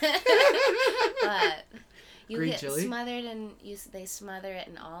 But you green get chili? smothered and they smother it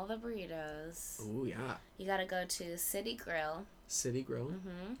in all the burritos. Oh yeah. You gotta go to City Grill. City Grill.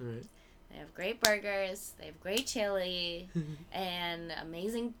 Mm-hmm. All right. They have great burgers. They have great chili and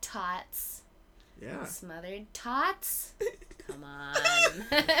amazing tots. Yeah. Smothered tots. Come on.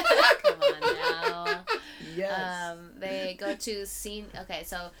 Come on now. Yes. They go to Okay,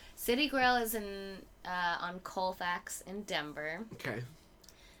 so City Grill is on Colfax in Denver. Okay.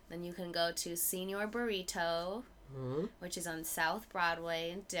 Then you can go to Senior Burrito, which is on South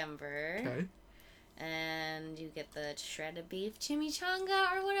Broadway in Denver. Okay. And you get the shredded beef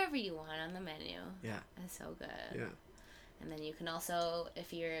chimichanga or whatever you want on the menu. Yeah. It's so good. Yeah. And then you can also,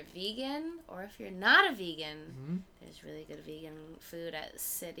 if you're a vegan or if you're not a vegan, there's really good vegan food at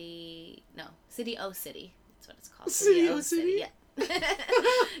City O City. That's what it's called. City O City? Yeah.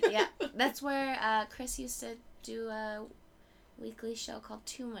 Yeah. That's where Chris used to do a weekly show called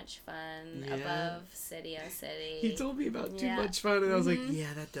Too Much Fun above City O City. He told me about Too Much Fun, and I was like,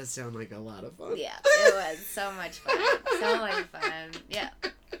 yeah, that does sound like a lot of fun. Yeah, it was so much fun. So much fun. Yeah.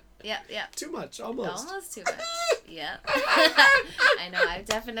 Too much, almost. Almost too much. Yeah. I know, I've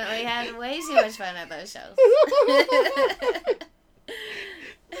definitely had way too much fun at those shows.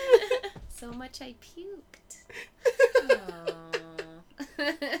 So much I puked. Oh.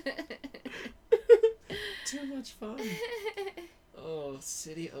 Too much fun. Oh,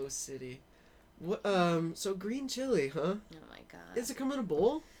 City O City. What? So green chili, huh? Oh my god. Does it come in a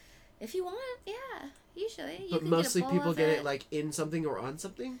bowl? If you want, yeah. Usually, but mostly people get it like in something or on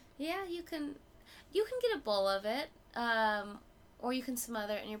something. Yeah, you can get a bowl of it, or you can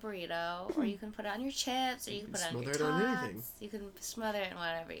smother it in your burrito, or you can put it on your chips, or you can put it on your tots. Smother it on anything. You can smother it in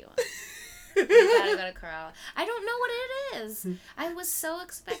whatever you want. We gotta go to Corolla. I don't know what it is. I was so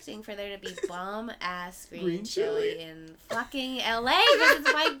expecting for there to be bomb-ass green chili in fucking LA because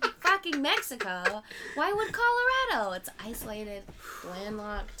it's like fucking Mexico. Why would Colorado? It's isolated,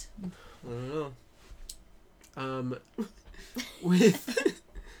 landlocked. I don't know. With...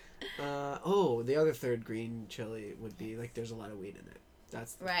 the other third green chili would be, like, there's a lot of weed in it.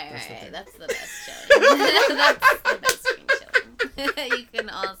 That's the That's the best chili. That's the best green chili. You can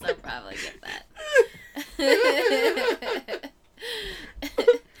also probably get that.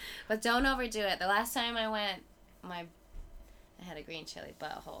 But don't overdo it. The last time I went, I had a green chili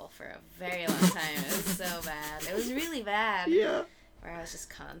butthole for a very long time. It was so bad. It was really bad. Yeah. Where I was just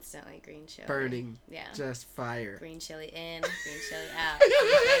constantly green chili. Burning. Yeah. Just fire. Green chili in, green chili out. Green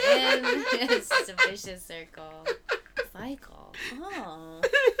chili in. It's just a vicious circle. Cycle. Oh.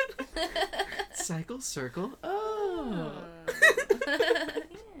 Cycle, circle. Oh.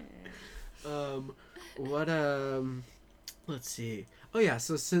 Yeah. Let's see. Oh yeah,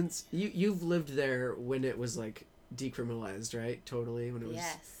 so since you've lived there when it was like decriminalized, right? Totally, when it was.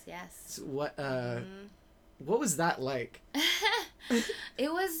 Yes. So what was that like?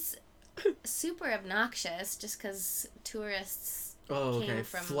 It was super obnoxious just because tourists came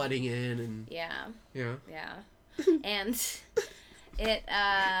from flooding in and yeah and it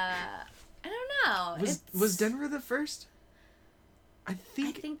I don't know, was Denver the first? I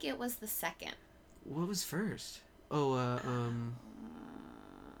think it was the second. What was first?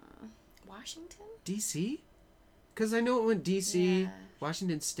 Washington, DC, because I know it went DC. Yeah.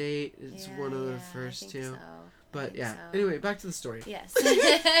 Washington State is one of the first two. So. But yeah, so. Anyway, back to the story. Yes.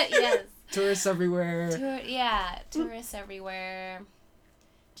 Yes. Tourists everywhere. Tourists everywhere.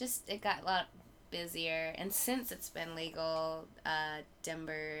 Just, it got a lot busier. And since it's been legal,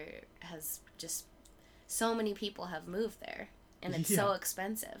 Denver has just, so many people have moved there. And it's so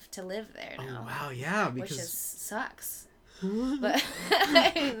expensive to live there now. Oh, wow, yeah. Because... Which sucks. But,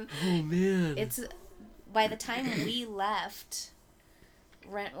 oh, man. It's, by the time we left,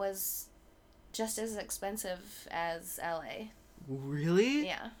 rent was just as expensive as LA. Really?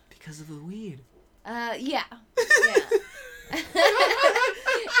 Yeah. Because of the weed. Yeah.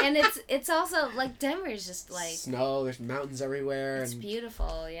 And it's also like Denver's just like snow. There's mountains everywhere. It's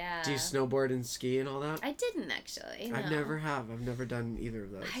beautiful. Yeah. Do you snowboard and ski and all that? I didn't actually. No. I never have. I've never done either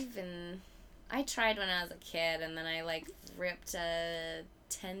of those. I tried when I was a kid, and then I like ripped a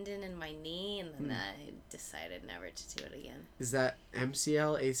tendon in my knee, and then I decided never to do it again. Is that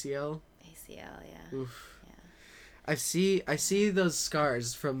MCL, ACL? ACL, yeah. Oof. Yeah. I see those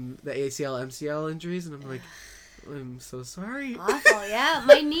scars from the ACL, MCL injuries, and I'm like, I'm so sorry. Awful, yeah.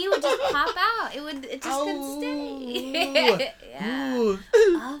 My knee would just pop out. It just couldn't stay. Yeah. Ooh.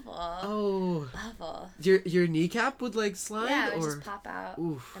 Awful. Oh. Awful. Your kneecap would like slide? Yeah, it would or... just pop out.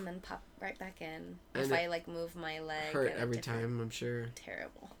 Oof. And then pop right back in. And if I like move my leg. Hurt every time, I'm sure.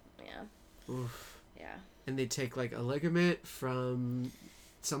 Terrible. Yeah. Oof. Yeah. And they take like a ligament from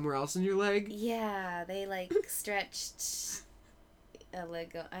somewhere else in your leg? Yeah, they like stretched a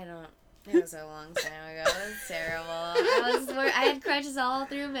leg. It was a long time ago. It was terrible. I had crutches all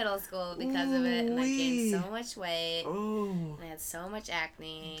through middle school because of it, and I gained so much weight. Oh. And I had so much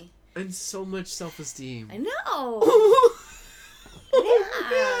acne. And so much self-esteem. I know. Oh,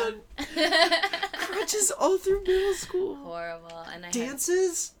 man. Crutches all through middle school. Horrible. And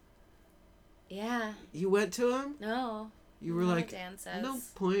dances? Yeah. You went to them? No. You were like, dances. No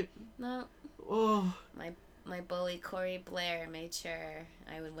point. No. Oh. My bully Corey Blair made sure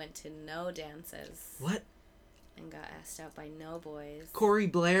I went to no dances. What? And got asked out by no boys. Corey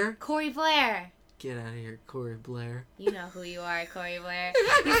Blair? Corey Blair! Get out of here, Corey Blair. You know who you are, Corey Blair.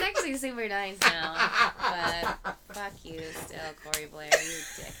 He's actually super nice now. But fuck you still, Corey Blair, you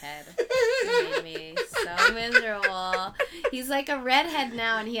dickhead. You made me so miserable. He's like a redhead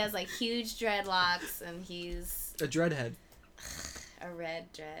now, and he has like huge dreadlocks, and he's... A dreadhead. A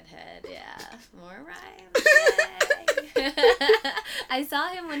red dreadhead, yeah. More rhymes. Yay. I saw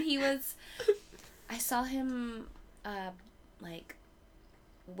him when he was... I saw him, like,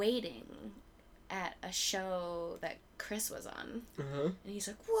 waiting at a show that Chris was on. Uh-huh. And he's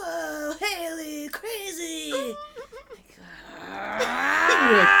like, whoa, Haley, crazy! Like,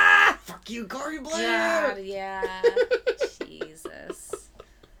 fuck you, Corey Blair! God, yeah. Jesus.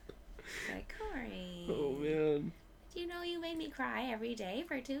 Like, Corey. Oh, man. Did you know you made me cry every day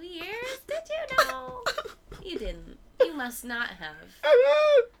for 2 years? Did you know? You didn't. You must not have.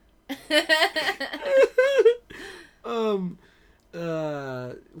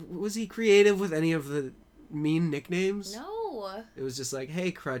 Was he creative with any of the mean nicknames? No. No. It was just like,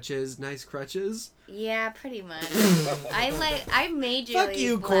 hey, crutches, nice crutches. Yeah, pretty much. I majorly. Fuck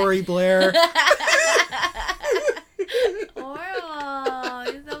you, Corey Blair.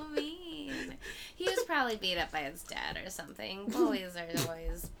 Horrible. He's so mean. He was probably beat up by his dad or something. Bullies are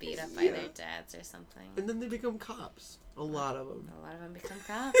always beat up by their dads or something. And then they become cops. A lot of them. A lot of them become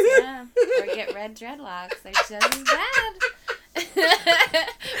cops, yeah. Or get red dreadlocks. They're just as bad.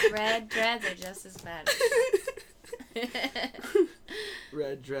 Red dreads are just as bad.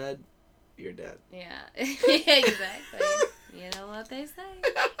 Red dread, you're dead. Yeah, exactly. You know what they say.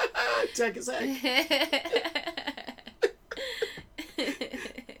 Check his head.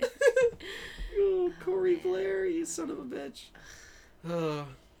 Oh, Corey Blair, you son of a bitch.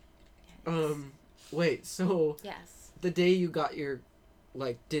 Wait, so... Yes. The day you got your,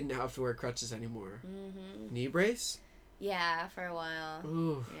 didn't have to wear crutches anymore. Mm-hmm. Knee brace? Yeah, for a while.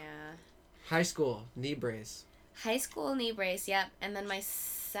 Ooh. Yeah. High school, knee brace. High school knee brace, yep. And then my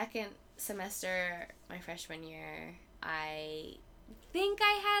second semester, my freshman year, I think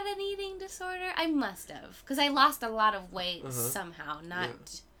I had an eating disorder. I must have. Because I lost a lot of weight somehow.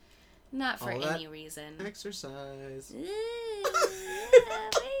 Not for any reason. Exercise. Ooh,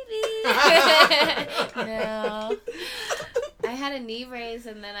 baby. No. I had a knee brace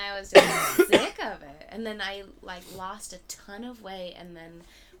and then I was just sick of it. And then I lost a ton of weight and then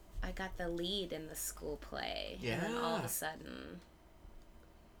I got the lead in the school play. Yeah. And then all of a sudden,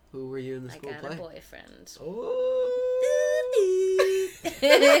 Who were you in the school I got play? a boyfriend. Oh.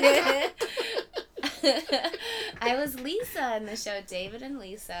 I was Lisa in the show David and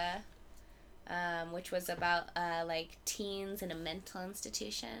Lisa, which was about teens in a mental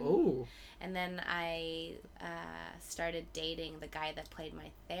institution. Oh. And then I started dating the guy that played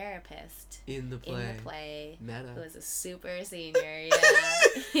my therapist In the play. Meta. Who was a super senior, yeah.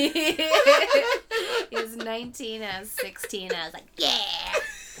 He was 19, I was 16, I was like, yeah!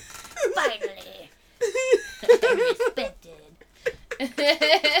 Finally! I'm respected.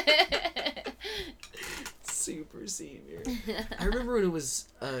 Super senior. I remember when it was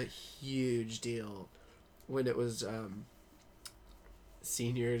a huge deal when it was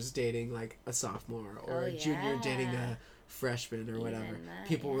seniors dating a sophomore or a junior dating a freshman or whatever.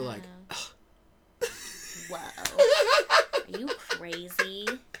 People were like, ugh. Whoa. Are you crazy?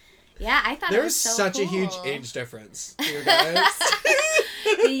 Yeah, I thought it was so such cool. a huge age difference, you guys.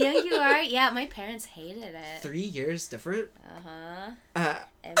 The young you are, yeah, my parents hated it. 3 years different? Uh-huh. Oh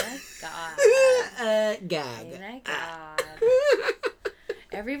my God. Gag. Oh my God.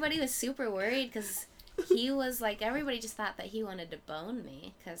 Everybody was super worried because he was everybody just thought that he wanted to bone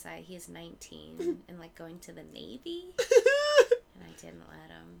me because he's 19 and going to the Navy. And I didn't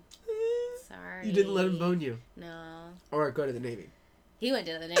let him. Sorry. You didn't let him bone you? No. Or go to the Navy? He went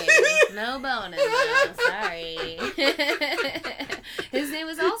to the Navy. No boning, though. Sorry. His name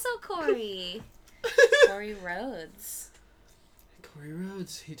was also Corey. Corey Rhodes. Corey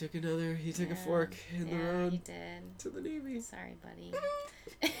Rhodes. He took a fork in the road. He did. To the Navy. Sorry, buddy.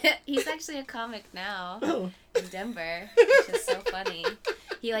 He's actually a comic now in Denver, which is so funny.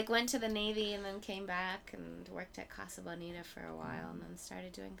 He went to the Navy and then came back and worked at Casa Bonita for a while and then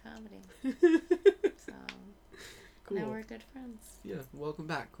started doing comedy. So... Cool. Now we're good friends. Yeah, welcome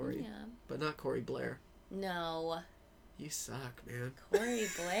back, Corey. Yeah. But not Corey Blair. No. You suck, man. Corey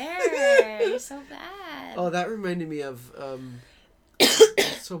Blair, you're so bad. Oh, that reminded me of,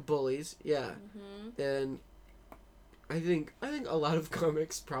 so bullies, yeah. Mm-hmm. And I think a lot of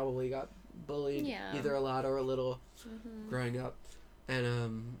comics probably got bullied, either a lot or a little, growing up.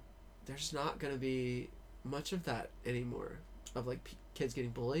 And, there's not gonna be much of that anymore, of, kids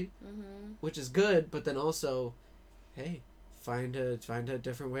getting bullied, which is good, but then also... Hey, find a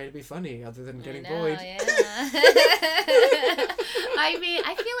different way to be funny other than getting bullied. Yeah. I mean,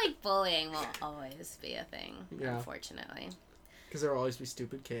 I feel like bullying will always be a thing, unfortunately. Because there will always be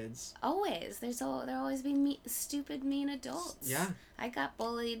stupid kids. Always. There'll always be stupid, mean adults. Yeah. I got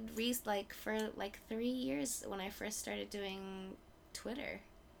bullied for 3 years when I first started doing Twitter.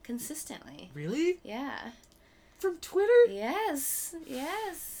 Consistently. Really? Yeah. From Twitter? Yes.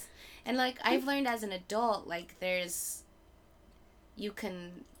 And, I've learned as an adult, you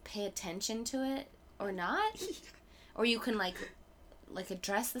can pay attention to it or not. Or you can,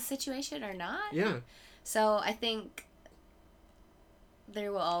 address the situation or not. Yeah. So, I think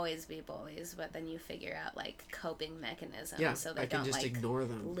there will always be bullies, but then you figure out, coping mechanisms so they don't, just ignore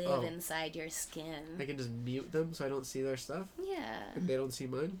them. Live inside your skin. I can just mute them so I don't see their stuff. Yeah. And they don't see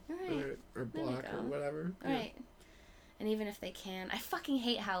mine. Right. Or block or whatever. Right. Yeah. And even if they can, I fucking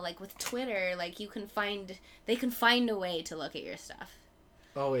hate how, with Twitter, they can find a way to look at your stuff.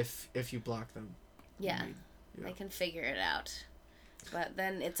 Oh, if you block them. Yeah. Yeah. They can figure it out. But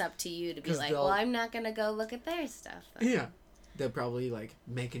then it's up to you to be 'Cause like, they'll- well, I'm not going to go look at their stuff. Then. Yeah. They'll probably, like,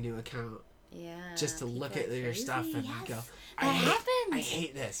 make a new account Yeah. just to look people at are your crazy. stuff and Yes, go, that happened. I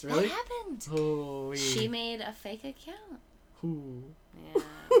hate this. Really? That happened. Holy. She made a fake account. Ooh. Yeah.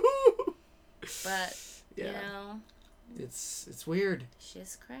 But, Yeah. you know, It's weird.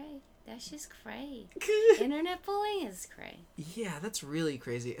 she's cray. That's just cray. Internet bullying is cray. Yeah, that's really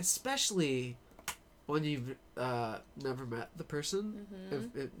crazy. Especially when you've never met the person.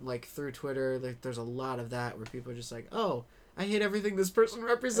 Like, through Twitter, there's a lot of that where people are just like, oh, I hate everything this person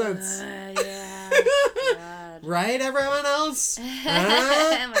represents. Yeah. God. Right, everyone else?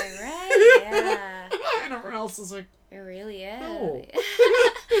 Am I right? Yeah. And everyone else is like, It really is. No.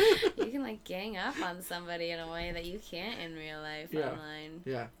 You can like gang up on somebody in a way that you can't in real life online.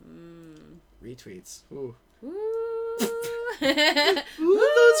 yeah, Mm. retweets. Ooh. Ooh. Ooh,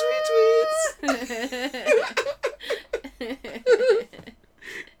 those retweets!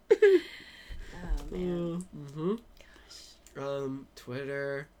 Oh man.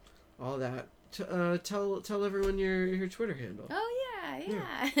 Twitter, all that. Tell everyone your Twitter handle. Oh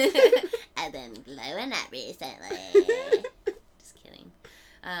yeah. I've been blowing up recently. Just kidding.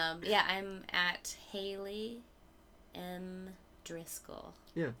 Yeah, I'm at Haley M. Driscoll.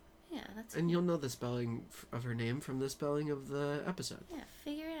 Yeah. Yeah, that's And you'll know the spelling of her name from the spelling of the episode. Yeah,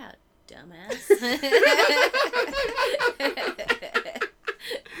 figure it out, dumbass.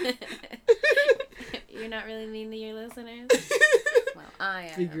 You're not really mean to your listeners? Well, I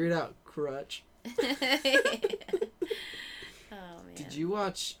am. Figure it out, crutch. Oh, man. Did you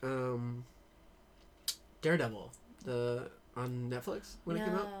watch Daredevil on Netflix when it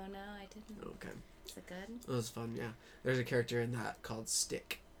came out? No, I didn't. Okay. Is it good? It was fun, yeah. There's a character in that called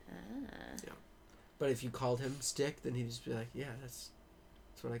Stick. Ah. But if you called him Stick, then he'd just be like, yeah, that's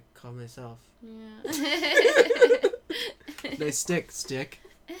what I call myself. Yeah. Nice stick.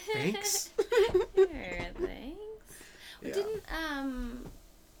 Thanks. Sure, thanks. Yeah. Didn't,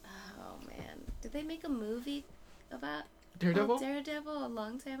 oh man. Did they make a movie about Daredevil? Daredevil a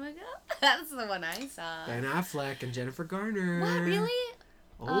long time ago? That's the one I saw. Ben Affleck and Jennifer Garner. What, really?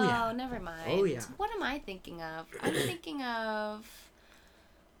 Oh, yeah. Never mind. Oh, yeah. What am I thinking of? I'm thinking of...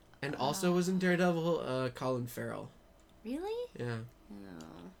 And also was in Daredevil, Colin Farrell. Really? Yeah. No.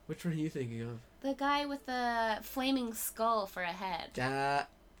 Which one are you thinking of? The guy with the flaming skull for a head.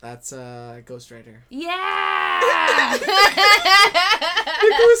 That's Ghost Rider. Yeah!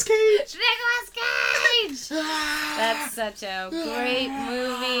 Nicolas Cage! Nicolas Cage! That's such a great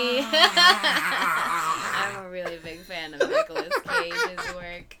movie. I'm a really big fan of Nicolas Cage's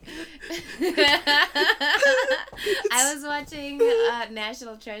work. I was watching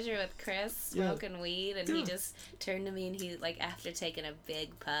National Treasure with Chris smoking weed, and he just turned to me and he, like, after taking a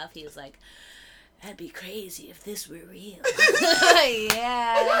big puff, he was like, "That'd be crazy if this were real."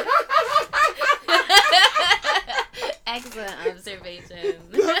 Yeah. Excellent observation.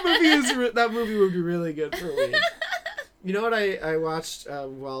 That movie would be really good for weed. You know what I watched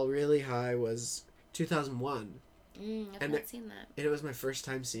while really high was 2001. I've not seen that. And it was my first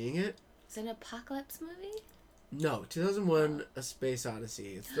time seeing it. Is it an apocalypse movie? No, 2001: A Space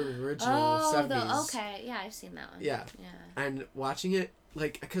Odyssey. It's the original 70s. Okay. Yeah, I've seen that one. Yeah. Yeah. And watching it,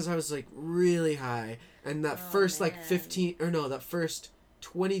 like, because I was, like, really high. And that first, like, that first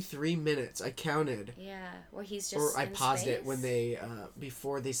 23 minutes, I counted. Yeah, where he's just Or I in paused space? it when they,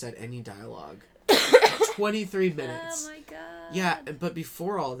 before they said any dialogue. 23 minutes. Oh my god. Yeah, but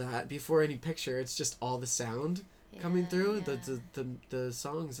before all that, before any picture, it's just all the sound coming through, the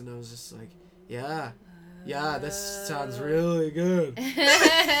songs, and I was just like, yeah, this sounds really good.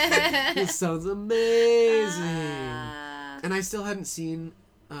 This sounds amazing. And I still hadn't seen,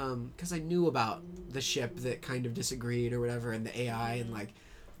 because I knew about the ship that kind of disagreed or whatever, and the AI and, like,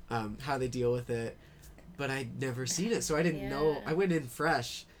 how they deal with it, but I'd never seen it, so I didn't know. I went in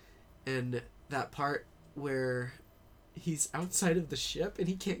fresh, and that part where he's outside of the ship and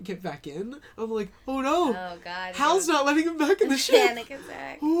he can't get back in, I'm like, oh no, Oh god. Hal's not letting him back in the ship. Panic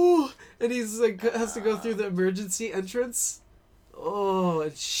attack. Ooh, and he's like has to go through the emergency entrance. Oh,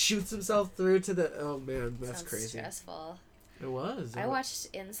 and shoots himself through to the. Oh man, that's Sounds crazy. Stressful. It was. I watched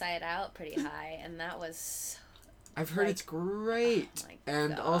Inside Out pretty high, and that was. I've heard it's great, Oh my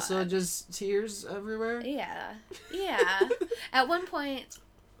and God. also just tears everywhere. Yeah. At one point,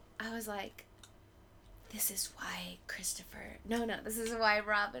 I was like, this is why this is why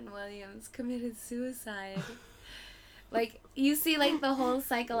Robin Williams committed suicide. Like, you see, like, the whole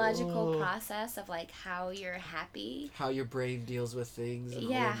psychological process of, like, how you're happy. How your brain deals with things.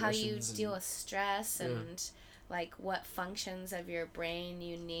 And How you emotions deal with stress and, like, what functions of your brain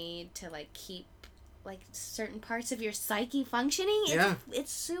you need to, like, keep like certain parts of your psyche functioning.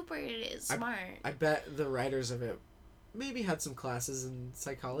 It's super smart. I bet the writers of it maybe had some classes in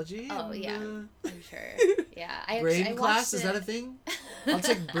psychology. Oh, yeah. I'm sure. Yeah. Brain class? Is that a thing? I'll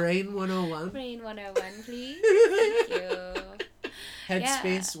take Brain 101. Brain 101, please. Thank you.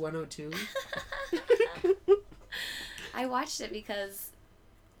 Headspace 102. I watched it because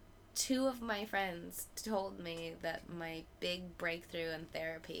 2 of my friends told me that my big breakthrough in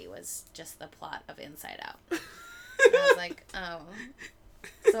therapy was just the plot of Inside Out. And I was like, oh.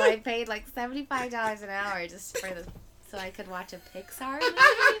 So I paid like $75 an hour just for this, so I could watch a Pixar movie.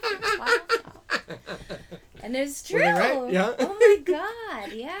 Wow. And it's true. Were they right? Yeah. Oh my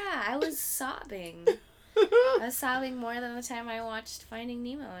god, yeah. I was sobbing. I was sobbing more than the time I watched Finding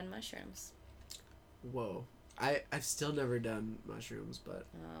Nemo and Mushrooms. Whoa. I've still never done mushrooms, but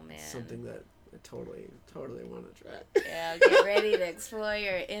oh, man. Something that I totally want to try. Yeah, get ready to explore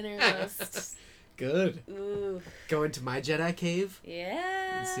your innermost. Good. Ooh. Go into my Jedi cave.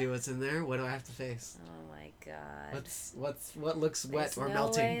 Yeah. And see what's in there. What do I have to face? Oh my god. What looks wet or no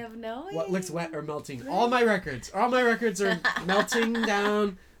melting? Way of knowing. What looks wet or melting? All my records are melting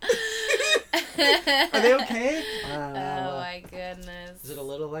down. Are they okay? Oh my goodness. Is it a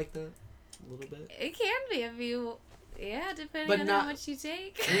little like that? A little bit? It can be if you, depending on how much you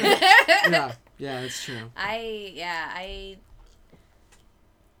take. Yeah, it's true. I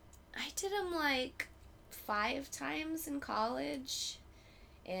did them like 5 times in college,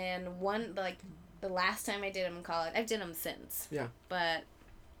 and the last time I did them in college, I've did them since. Yeah. But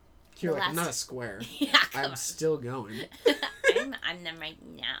you're like, I'm not a square. Yeah, I'm still going. I'm on them right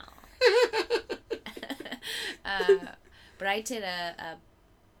now. But I did a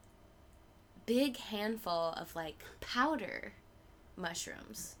big handful of like powder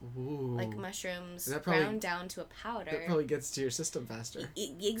mushrooms. Ooh. Like mushrooms ground down to a powder. That probably gets to your system faster.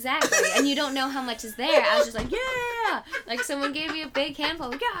 Exactly. And you don't know how much is there. I was just like, yeah! Like someone gave me a big handful.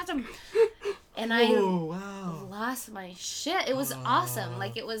 Like, yeah, awesome. And I lost my shit. It was awesome.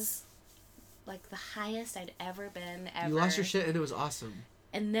 Like it was like the highest I'd ever been ever. You lost your shit and it was awesome.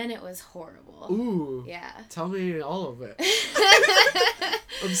 And then it was horrible. Ooh. Yeah. Tell me all of it.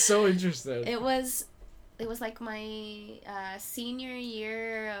 I'm so interested. It was like my senior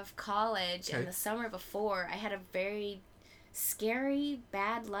year of college, and the summer before, I had a very scary,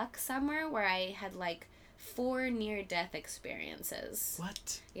 bad luck summer where I had like 4 near-death experiences.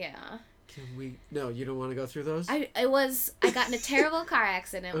 What? Yeah. No, you don't want to go through those? I got in a terrible car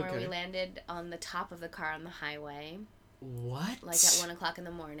accident where we landed on the top of the car on the highway. What? Like at 1:00 in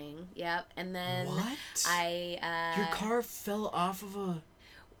the morning. Yep. And then what? Your car fell off of a...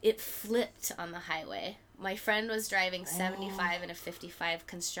 It flipped on the highway. My friend was driving 75 in a 55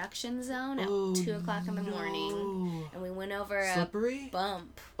 construction zone at 2:00 in the morning, and we went over Slippery? A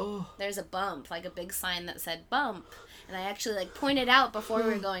bump. Oh. There's a bump, like a big sign that said bump, and I actually like pointed out before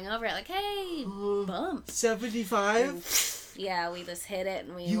we were going over it, like, hey, bump. 75? Yeah, we just hit it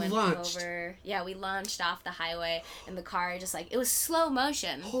and we went over. Yeah, we launched off the highway, and the car just like, it was slow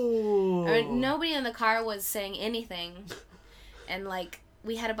motion. Oh. I mean, nobody in the car was saying anything, and like,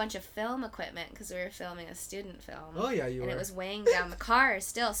 we had a bunch of film equipment because we were filming a student film. Oh, yeah, you were. And it was weighing down the car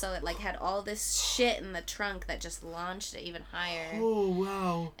still, so it, like, had all this shit in the trunk that just launched it even higher. Oh,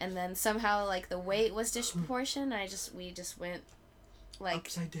 wow. And then somehow, like, the weight was disproportionate, we just went,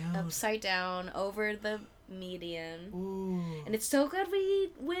 like... Upside down, over the median. Ooh. And it's so good we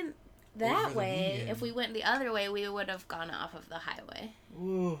went that way. If we went the other way, we would have gone off of the highway.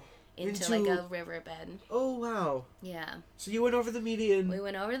 Ooh. Into like a riverbed. Oh, wow. Yeah. So you went over the median. We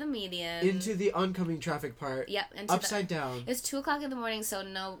went over the median. Into the oncoming traffic part. Yep. Upside down. It was 2:00 in the morning, so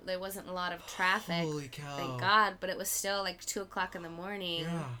no, there wasn't a lot of traffic. Holy cow. Thank God, but it was still like 2:00 in the morning.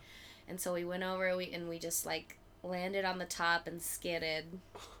 Yeah. And so we went over, and we just like landed on the top and skidded.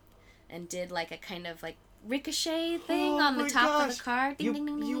 And did like a kind of like ricochet thing on the top of the car. Ding, ding,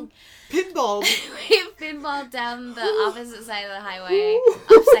 ding, ding. You pinballed. We pinballed down the opposite side of the highway,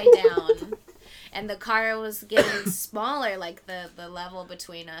 upside down. And the car was getting smaller, like the level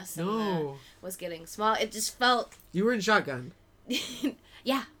between us was getting small. It just felt... You were in shotgun.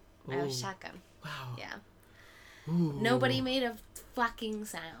 Yeah, I was shotgun. Wow. Yeah. Ooh. Nobody made a fucking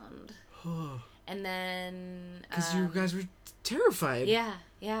sound. And then... Because you guys were terrified. Yeah.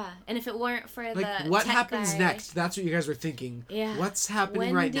 And if it weren't for like, the what tech happens guy, next? That's what you guys were thinking. Yeah. What's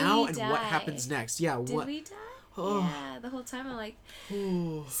happening right now and what happens next? Yeah. Did we die? Oh. Yeah, the whole time I'm like...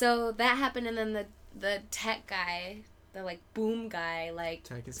 So that happened, and then the tech guy, the like boom guy, like...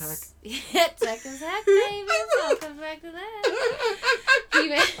 Tech is hack? Yeah, tech is hack, baby. I'll come back to that.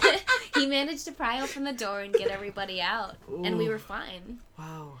 He managed to pry open the door and get everybody out. And we were fine.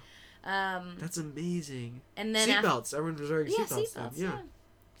 Wow. That's amazing. And then seatbelts. Everyone was wearing seatbelts. Seatbelts. Yeah.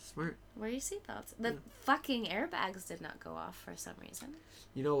 Smart. Wear your seatbelts. The fucking airbags did not go off for some reason.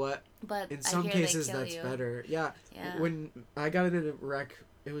 You know what? But in some cases, they kill that's you. better. Yeah. When I got in a wreck,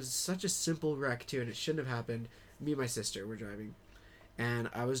 it was such a simple wreck too, and it shouldn't have happened. Me and my sister were driving, and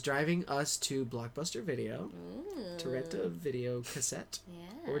I was driving us to Blockbuster Video to rent a video cassette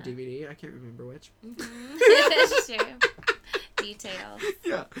or DVD. I can't remember which. Sure. Details.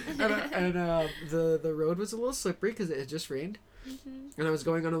 Yeah, and the road was a little slippery because it had just rained. And I was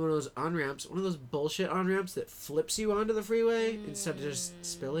going on one of those on-ramps, one of those bullshit on-ramps that flips you onto the freeway instead of just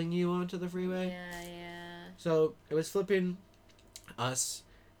spilling you onto the freeway. Yeah. So it was flipping us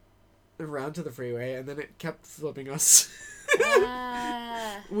around to the freeway, and then it kept flipping us.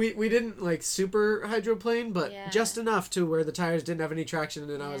 We didn't like super hydroplane, but just enough to where the tires didn't have any traction,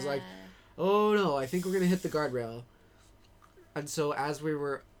 and I was like, oh no, I think we're gonna hit the guardrail. And so as we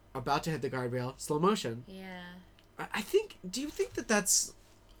were about to hit the guardrail, slow motion. Yeah. I think, do you think that that's,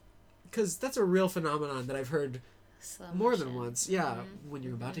 because that's a real phenomenon that I've heard more than once. Yeah, when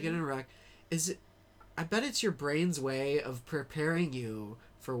you're about to get in a wreck. I bet it's your brain's way of preparing you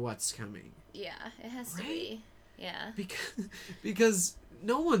for what's coming. Yeah, it has to be. Yeah. Because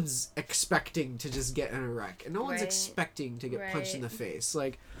no one's expecting to just get in a wreck. And no one's expecting to get punched in the face.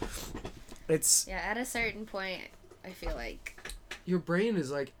 Like, it's... Yeah, at a certain point, I feel like... Your brain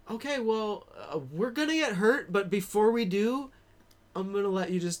is like, okay, well, we're gonna get hurt, but before we do, I'm gonna let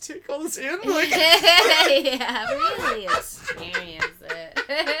you just take all this in. Like... yeah, really experience it.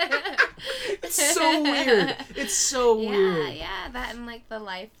 It's so weird. It's so weird. Yeah, that and like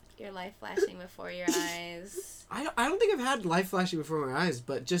your life flashing before your eyes. I don't think I've had life flashing before my eyes,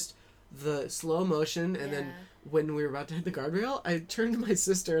 but just the slow motion, and then when we were about to hit the guardrail, I turned to my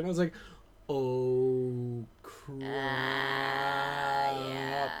sister and I was like, oh crap.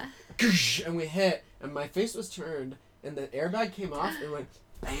 Yeah. And we hit, and my face was turned, and the airbag came off and went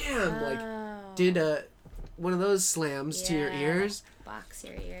bam, like did one of those slams to your ears. Box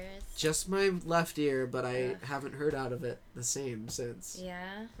your ears. Just my left ear, but I haven't heard out of it the same since.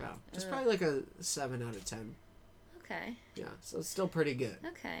 Yeah. Yeah. Just probably like a 7 out of 10. Okay. Yeah, so it's still pretty good.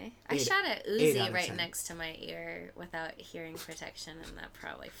 Okay. I shot a Uzi right next to my ear without hearing protection, and that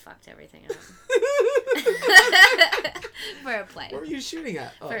probably fucked everything up. For a play. What were you shooting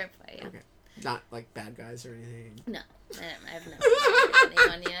at? Oh, for a play, yeah. Okay. Not like bad guys or anything. No. I've never shot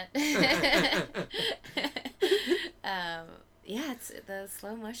anyone yet. Yeah, it's the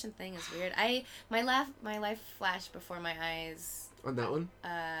slow motion thing is weird. My life flashed before my eyes. On that one?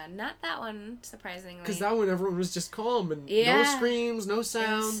 Not that one, surprisingly. Because that one, everyone was just calm and no screams, no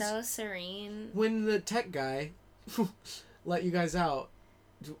sounds. It was so serene. When the tech guy let you guys out,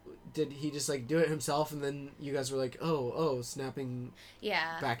 did he just like do it himself, and then you guys were like, oh, snapping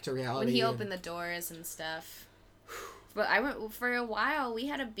back to reality? When he opened the doors and stuff. But I went for a while. We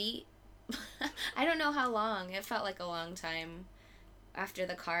had a beat. I don't know how long. It felt like a long time after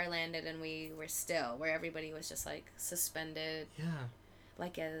the car landed and we were still, where everybody was just like suspended. Yeah.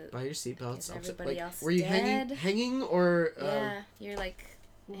 Like by your seatbelts. Everybody else were you dead? hanging or? Yeah, you're like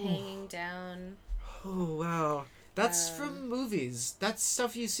hanging down. Oh wow, that's from movies. That's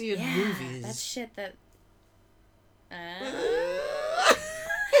stuff you see in movies. That's shit that.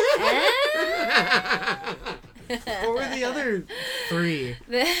 What were the other 3?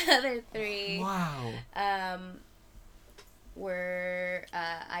 The other 3. Wow. Were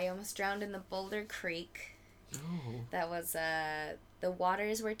I almost drowned in the Boulder Creek. Oh. That was the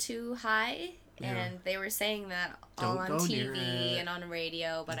waters were too high, and they were saying that all on TV and on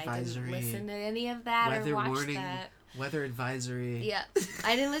radio, but advisory. I didn't listen to any of that Weather or watch warning, that. Weather advisory. Yeah,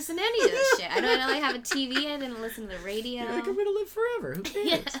 I didn't listen to any of this shit. I don't really have a TV. I didn't listen to the radio. You're like, I'm gonna live forever. Who cares?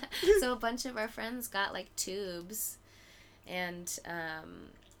 Yeah. So a bunch of our friends got like tubes, and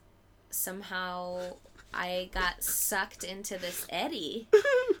somehow I got sucked into this eddy.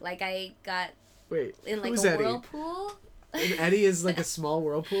 Like I got in like a Eddie? Whirlpool. An eddy is like a small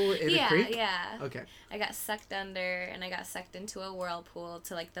whirlpool in a creek? Yeah. Okay. I got sucked under, and I got sucked into a whirlpool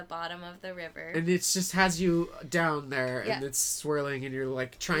to like the bottom of the river. And it just has you down there, and it's swirling, and you're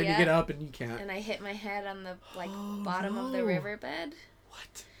like trying to get up, and you can't. And I hit my head on the bottom of the riverbed.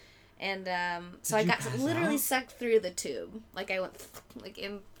 What? And so I got literally sucked through the tube. Like I went like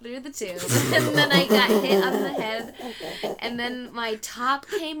in through the tube, and then I got hit on the head, and then my top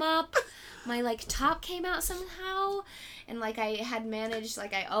came up. My top came out somehow, and I had managed,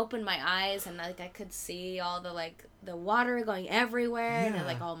 I opened my eyes and I could see all the water going everywhere, and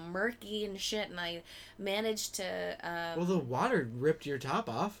it all murky and shit, and I managed to well, the water ripped your top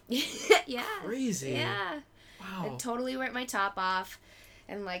off. Yeah. Crazy. Yeah. Wow. It totally ripped my top off.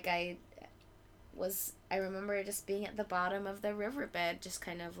 And like I remember just being at the bottom of the riverbed, just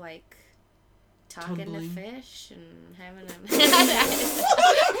kind of like talking Tumbling. to fish and having a.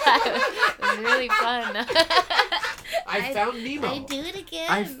 It was really fun. I found Nemo. I do it again.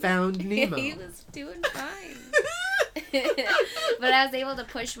 I found Nemo. He was doing fine. But I was able to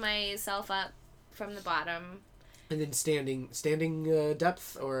push myself up from the bottom. And then standing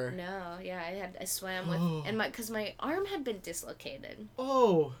depth or No, yeah, I swam with and because my arm had been dislocated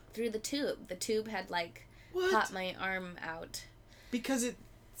through the tube. The tube had like popped my arm out because it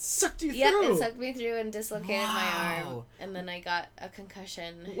sucked you Yep, through. it sucked me through and dislocated my arm, and then I got a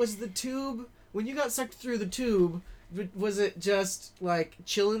concussion. Was the tube when you got sucked through the tube? Was it just like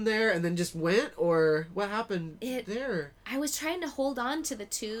chilling there and then just went, or what happened there? I was trying to hold on to the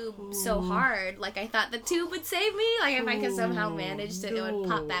tube so hard, like I thought the tube would save me. Like if I could somehow manage it, it would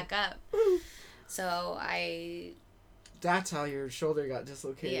pop back up. So That's how your shoulder got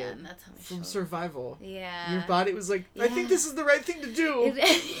dislocated. Yeah, and that's how my from survival. Yeah. Your body was like, I think this is the right thing to do.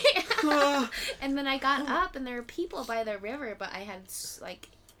 And then I got up, and there were people by the river, but I had like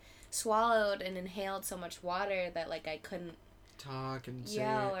swallowed and inhaled so much water that like I couldn't talk and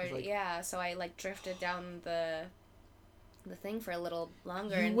yell or like, so I like drifted down the thing for a little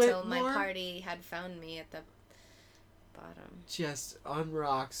longer until my party had found me at the bottom, just on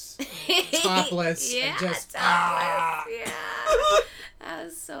rocks, topless, and just topless. Yeah, I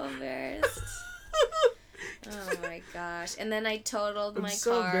was so embarrassed. Oh my gosh. And then I totaled my car. I'm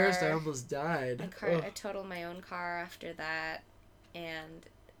so embarrassed I almost died. I totaled my own car after that, and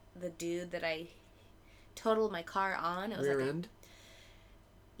the dude that I totaled my car on, it was rear end?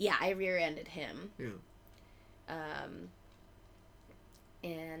 Yeah, I rear-ended him. Yeah.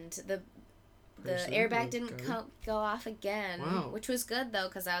 And the airbag didn't go off again, which was good though,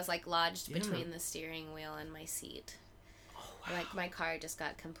 because I was like lodged between the steering wheel and my seat. Wow. Like my car just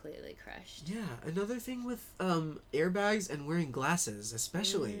got completely crushed. Yeah, another thing with airbags and wearing glasses,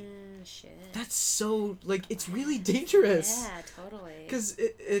 especially. Shit. That's so like it's really dangerous. Yeah, totally. Because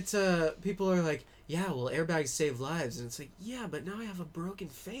it's people are like, yeah, well, airbags save lives, and it's like, yeah, but now I have a broken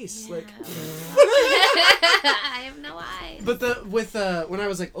face, like. I have no eyes. But when I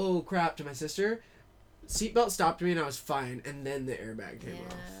was like, oh crap, to my sister, seatbelt stopped me and I was fine, and then the airbag came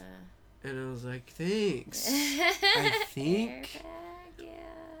off. And I was like, thanks. I think. Airbag,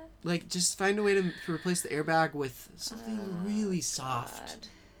 like, just find a way to replace the airbag with something really soft,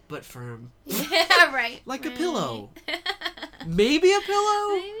 but firm. Yeah, right. Like a pillow. Maybe a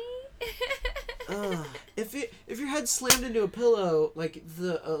pillow? Maybe. If your head slammed into a pillow, like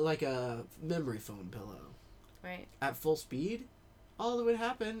like a memory foam pillow. Right. At full speed, all that would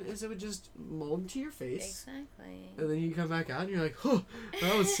happen is it would just mold to your face. Exactly. And then you come back out and you're like, oh,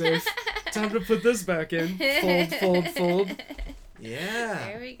 that was safe. Time to put this back in. Fold, fold, fold. Yeah.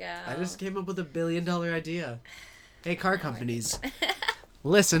 There we go. I just came up with $1 billion idea. Hey, car companies.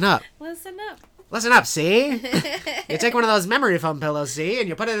 Listen up. Listen up. Listen up, see? You take one of those memory foam pillows, see, and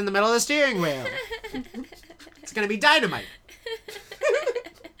you put it in the middle of the steering wheel. It's going to be dynamite.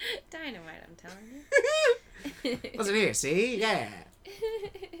 Dynamite, I'm telling you. Listen here, see? Yeah.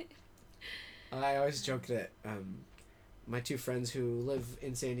 I always joke that my two friends who live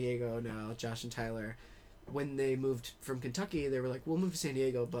in San Diego now, Josh and Tyler, when they moved from Kentucky, they were like, we'll move to San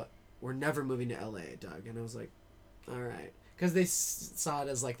Diego, but we're never moving to LA, Doug. And I was like, all right. Because they saw it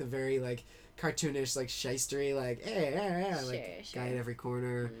as like the very like cartoonish, like shystery, like, hey, like guy at every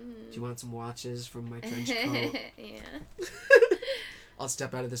corner. Do you want some watches from my trench coat? Yeah. I'll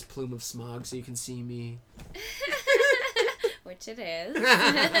step out of this plume of smog so you can see me. Which it is.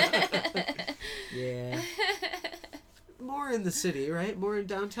 Yeah. More in the city, right? More in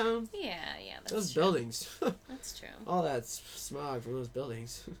downtown? Yeah, that's those true. Buildings. That's true. All that smog from those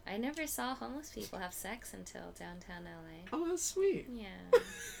buildings. I never saw homeless people have sex until downtown LA. Oh, that's sweet. Yeah.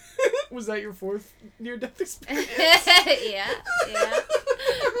 Was that your fourth near-death experience? Yeah.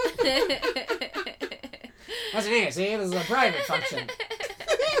 Listen here, see? This is a private function.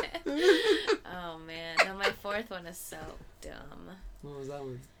 Oh, man. No, my fourth one is so dumb. What was that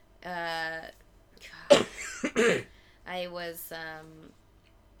one? God. I was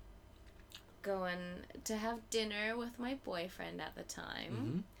going to have dinner with my boyfriend at the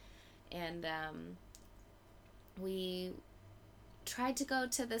time. Mm-hmm. And we tried to go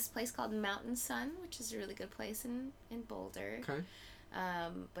to this place called Mountain Sun, which is a really good place in Boulder. Okay.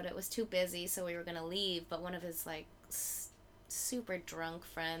 But it was too busy, so we were going to leave. But one of his, like, super drunk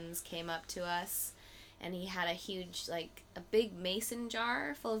friends came up to us, and he had a big mason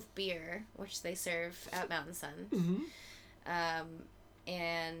jar full of beer, which they serve at Mountain Sun. Mm-hmm.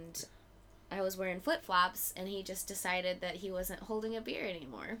 And I was wearing flip-flops, and he just decided that he wasn't holding a beer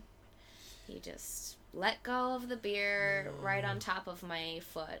anymore. He just let go of the beer right on top of my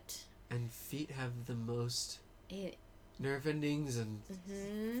foot. And feet have the most nerve endings and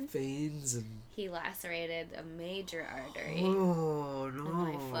veins and... He lacerated a major artery in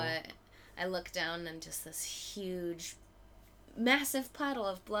my foot. I looked down and just this huge, massive puddle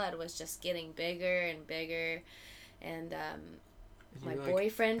of blood was just getting bigger and bigger. And my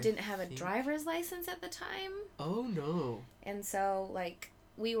boyfriend didn't have a driver's license at the time. Oh, no. And so, like,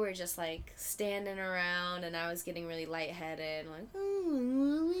 we were just, like, standing around, and I was getting really lightheaded. Like,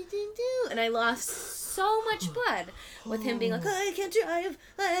 what we can do? And I lost so much blood with him being like, I can't drive.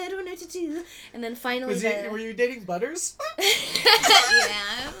 I don't know what to do. And then finally... Were you dating Butters? Yeah,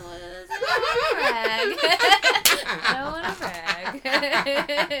 I don't want to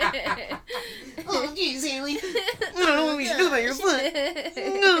brag. Oh, jeez, Haley. I don't know what we should do about your foot.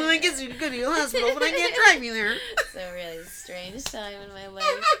 No, I guess you could go to your hospital, but I can't drive you there. It's a really strange time in my life.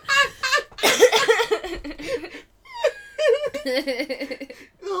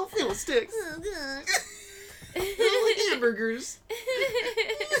 Oh, fiddlesticks. Oh, God. Like hamburgers.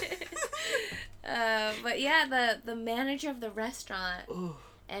 But yeah, the manager of the restaurant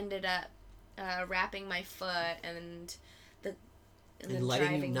ended up wrapping my foot and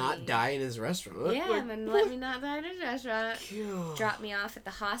letting you not die in his restaurant. Yeah, and then let me not die in his restaurant. God. Dropped me off at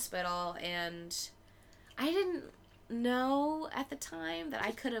the hospital, and I didn't know at the time that I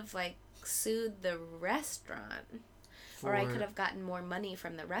could have, like, sued the restaurant. Or I could have gotten more money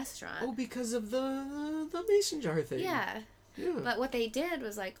from the restaurant. Oh, because of the mason jar thing. Yeah. But what they did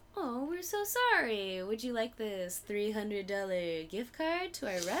was like, oh, we're so sorry. Would you like this $300 gift card to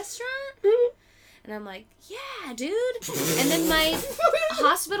our restaurant? And I'm like, yeah, dude. And then my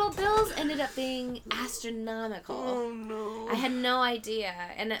hospital bills ended up being astronomical. Oh, no. I had no idea.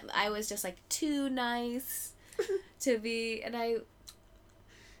 And I was just, like, too nice to be... And I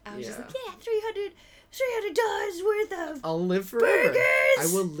was just like, yeah, $300 worth of I'll live forever. burgers. I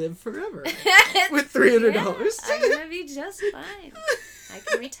will live forever with $300. Yeah, I'm gonna be just fine. I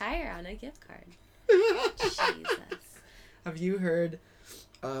can retire on a gift card. Jesus. Have you heard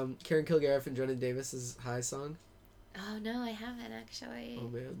Karen Kilgariff and Jonah Davis's High song? Oh no, I haven't actually. Oh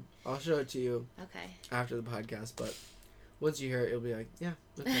man, I'll show it to you. Okay. After the podcast, but once you hear it, you'll be like, yeah,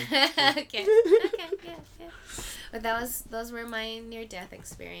 okay. Okay. Yeah. But those were my near-death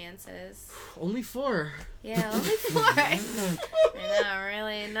experiences. Only 4. Yeah, only 4. I know, I'm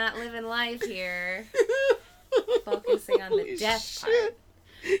really not living life here. Focusing on the death part.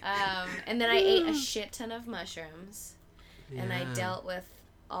 And then I ate a shit ton of mushrooms. Yeah. And I dealt with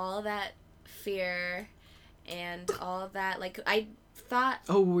all that fear and all that. Like, I thought...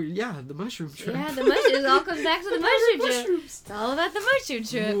 Oh, yeah, the mushroom trip. Yeah, the mushrooms. It all comes back to the mushroom trip. It's all about the mushroom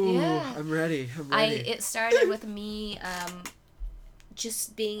trip. Ooh, yeah. I'm ready. It started with me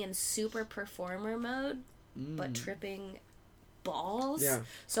just being in super performer mode, but tripping balls. Yeah.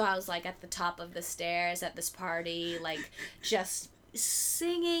 So I was, like, at the top of the stairs at this party, like, just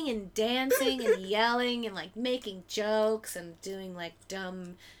singing and dancing and yelling and, like, making jokes and doing, like,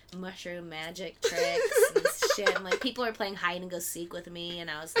 dumb mushroom magic tricks and shit. And, like, people were playing hide and go seek with me, and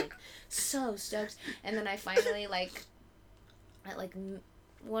I was, like, so stoked. And then I finally, like, at, like,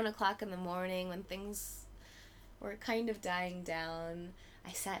 1 o'clock in the morning, when things were kind of dying down,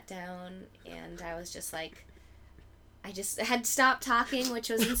 I sat down and I was just like, I just had stopped talking, which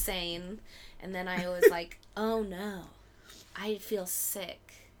was insane. And then I was like, oh no, I feel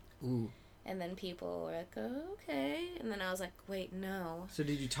sick. Ooh. And then people were like, oh, okay. And then I was like, wait, no. So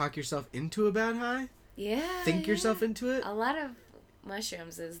did you talk yourself into a bad high? Yeah. Think yourself into it? A lot of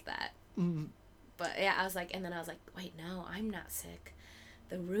mushrooms is that. Mm. But yeah, I was like, wait, no, I'm not sick.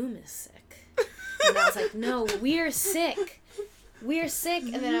 The room is sick. And I was like, no, we're sick. We're sick.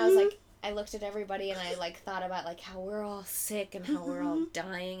 And then I was like, I looked at everybody and I, like, thought about, like, how we're all sick and how we're all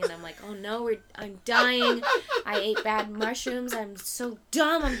dying. And I'm like, oh no, I'm dying. I ate bad mushrooms. I'm so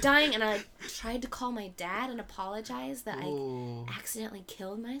dumb. I'm dying. And I, like, tried to call my dad and apologize that I accidentally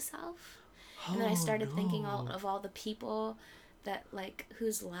killed myself. And then I started thinking of all the people that, like,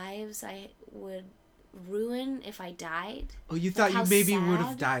 whose lives I would ruin if I died. Oh, you thought you maybe would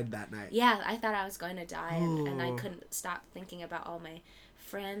have died that night. Yeah, I thought I was going to die, and I couldn't stop thinking about all my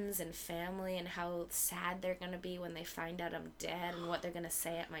friends and family and how sad they're going to be when they find out I'm dead and what they're going to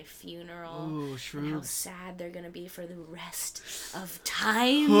say at my funeral. Ooh, and how shrooms. sad they're going to be for the rest of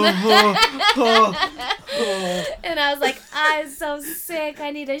time. And I was like, I'm so sick.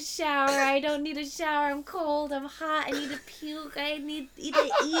 I need a shower. I don't need a shower. I'm cold. I'm hot. I need to puke. I need to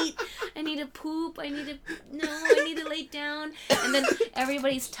eat. I need to poop. I need to lay down. And then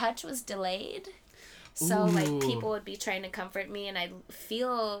everybody's touch was delayed. So, like, people would be trying to comfort me, and I'd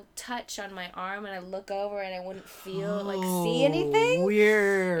feel touch on my arm, and I'd look over, and I wouldn't feel, see anything.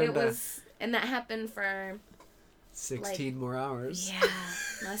 Weird. It was, and that happened for 16 more hours. Yeah,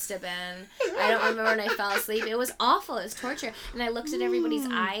 must have been. I don't remember when I fell asleep. It was awful. It was torture. And I looked at everybody's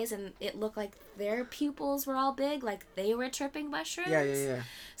eyes, and it looked like their pupils were all big, like they were tripping mushrooms. Yeah.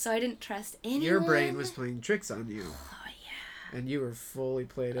 So I didn't trust anyone. Your brain was playing tricks on you. Oh, yeah. And you were fully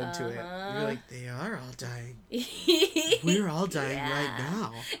played into it. You're like, they are all dying. We're all dying right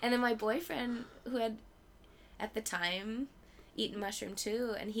now. And then my boyfriend, who had, at the time, eaten mushroom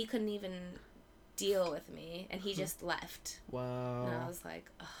too, and he couldn't even deal with me, and he just left. Wow. And I was like,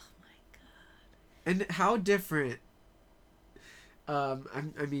 oh my god. And how different, I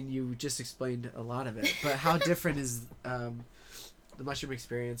mean, you just explained a lot of it, but how different is the mushroom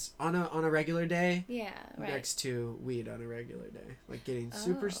experience on a regular day? Yeah, right. Next to weed on a regular day, like getting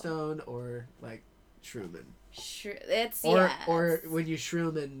super stoned or like shrooming. Or when you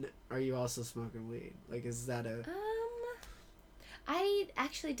shrooming, are you also smoking weed? Like, is that a? I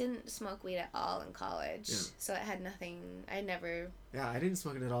actually didn't smoke weed at all in college, so it had nothing. I never. Yeah, I didn't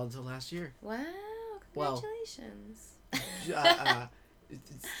smoke it at all until last year. Wow! Congratulations.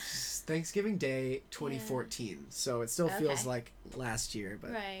 It's Thanksgiving Day 2014, so it still feels like last year,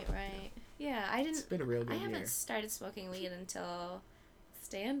 but right. Yeah, I didn't. It's been a real good year. I haven't started smoking weed until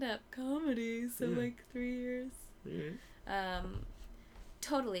stand-up comedy, so like 3 years. Yeah.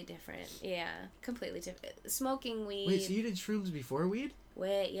 Totally different. Yeah, completely different. Smoking weed. Wait, so you did shrooms before weed?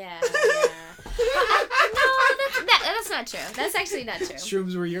 Yeah. That's not true. That's actually not true.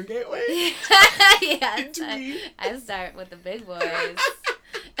 Shrooms were your gateway? Yeah. I start with the big boys.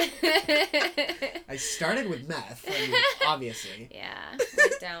 I started with meth, obviously. Yeah,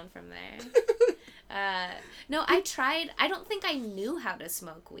 went down from there. No, I tried. I don't think I knew how to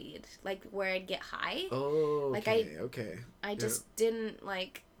smoke weed, like where I'd get high. Oh, okay, okay. I just didn't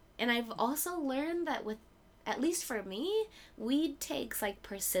like, and I've also learned that with, at least for me, weed takes like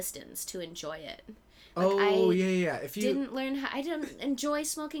persistence to enjoy it. Like, yeah. If you didn't learn how, I didn't enjoy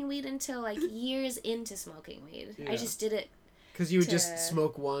smoking weed until like years into smoking weed. Yeah. I just did it. Because you would just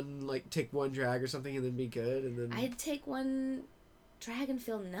smoke one, like take one drag or something and then be good, and then I'd take one drag and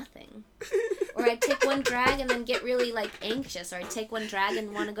feel nothing. Or I'd take one drag and then get really like anxious, or I'd take one drag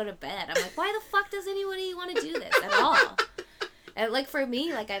and want to go to bed. I'm like, why the fuck does anybody want to do this at all? And like for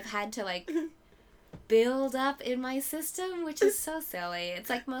me, like I've had to like build up in my system, which is so silly. It's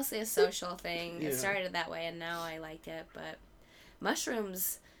like mostly a social thing. It started that way and now I like it, but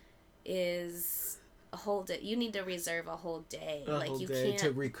mushrooms is a whole day. You need to reserve a whole day. A whole day can't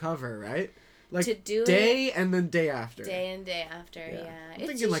to recover, right? Like to do day it, and then day after. Day and day after, yeah. I'm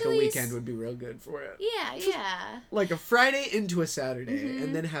thinking like a weekend would be real good for it. Yeah. Like a Friday into a Saturday,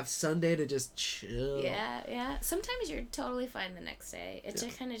 and then have Sunday to just chill. Yeah. Sometimes you're totally fine the next day. It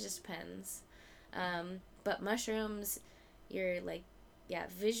just kind of just depends. But mushrooms, you're like,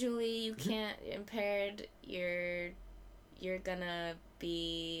 visually you can't impaired. You're gonna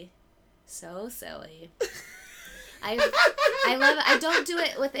be so silly. I love it. I don't do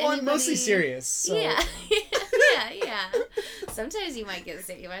it with anybody. I'm mostly serious. So. Yeah. Sometimes you might get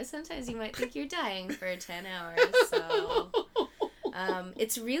sick. Sometimes you might think you're dying for 10 hours. So,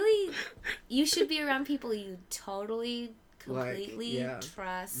 it's really, you should be around people you totally, completely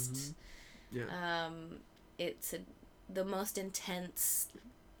trust. Mm-hmm. It's the most intense.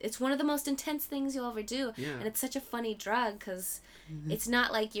 It's one of the most intense things you'll ever do. Yeah. And it's such a funny drug because it's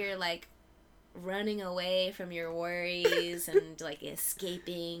not like you're like running away from your worries and like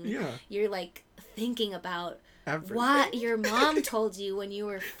escaping. Yeah. You're like thinking about what your mom told you when you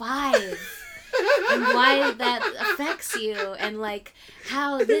were 5 and why that affects you and like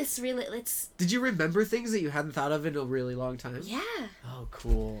how this really Did you remember things that you hadn't thought of in a really long time? Yeah. Oh,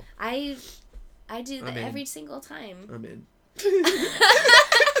 cool. I do that every single time. I'm in.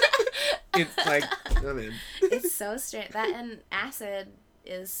 It's like, I'm in. It's so strange. That and acid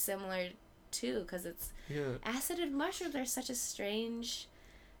is similar too, because it's acid and mushrooms are such a strange.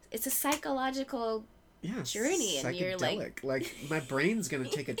 It's a psychological journey, and you're like my brain's gonna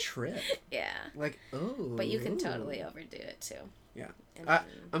take a trip. Yeah. Like But you can totally overdo it too. Yeah.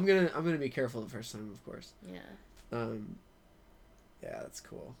 I'm gonna be careful the first time, of course. Yeah. Yeah, that's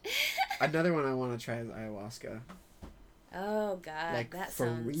cool. Another one I want to try is ayahuasca. Oh God, Like, that for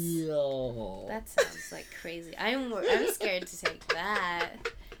sounds real. That sounds like crazy. I'm scared to take that.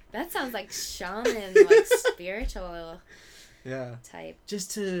 That sounds like shaman, like spiritual Yeah. type.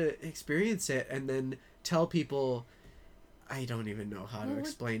 Just to experience it and then tell people. I don't even know how to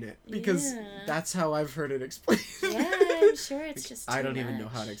explain it because that's how I've heard it explained. Yeah, I'm sure it's just too I don't much. even know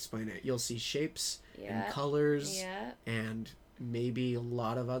how to explain it. You'll see shapes Yeah. and colors Yeah. and maybe a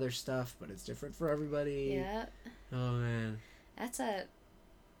lot of other stuff, but it's different for everybody. Yeah. Oh man. I've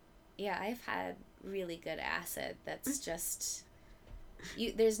had really good acid that's just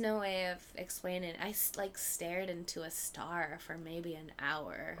there's no way of explaining it. I like stared into a star for maybe an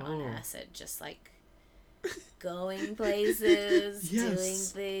hour on acid, just like going places, doing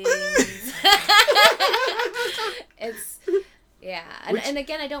things. It's and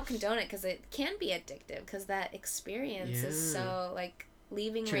again, I don't condone it because it can be addictive because that experience is so like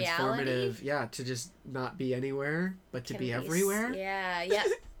leaving reality. Yeah, to just not be anywhere but to be everywhere. Yeah,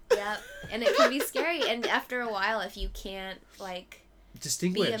 and it can be scary. And after a while, if you can't like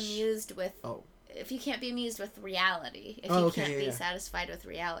distinguish, be amused with if you can't be amused with reality, if you can't be satisfied with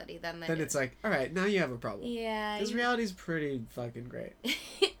reality, then it's like, all right, now you have a problem. Yeah, because reality's pretty fucking great.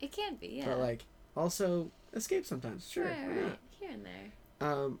 It can be, yeah. But like, also escape sometimes. Sure, right. Here and there.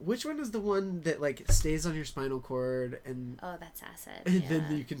 Which one is the one that like stays on your spinal cord and? Oh, that's acid. And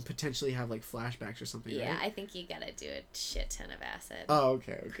then you can potentially have like flashbacks or something. Yeah, right? I think you gotta do a shit ton of acid. Oh,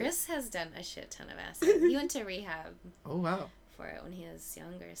 okay. Chris has done a shit ton of acid. He went to rehab. Oh wow. For it when he was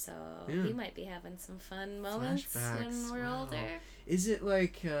younger, so he might be having some fun moments when we're older. Is it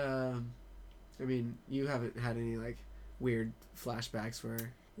like? I mean, you haven't had any like weird flashbacks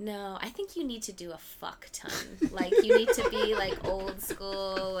where. No, I think you need to do a fuck ton. Like, you need to be, like, old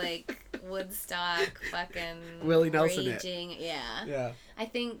school, like, Woodstock, fucking Willie Nelson raging. Yeah. I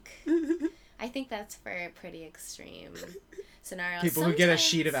think that's for a pretty extreme scenario. People who get a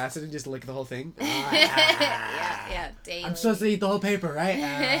sheet of acid and just lick the whole thing. Yeah, daily. I'm supposed to eat the whole paper, right?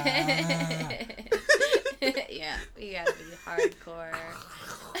 Yeah, you gotta be hardcore.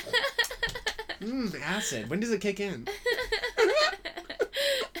 Acid. When does it kick in?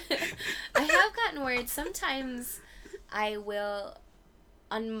 I have gotten worried. Sometimes I will,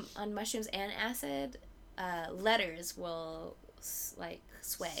 on mushrooms and acid, letters will like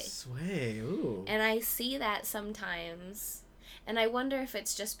sway. Sway, ooh. And I see that sometimes, and I wonder if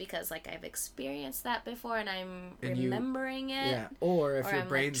it's just because like I've experienced that before and I'm remembering it. Yeah, or if your I'm,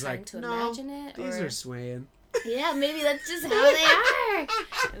 brain's like, trying to imagine it, these are swaying. Yeah, maybe that's just how they are.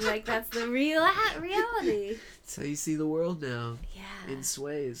 And, like, that's the reality. That's how you see the world now. Yeah. In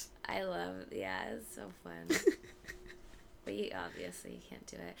sways. I love it. Yeah, it's so fun. But you can't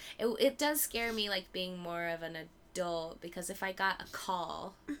do it. It does scare me, like, being more of an adult, because if I got a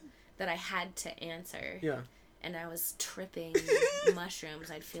call that I had to answer, and I was tripping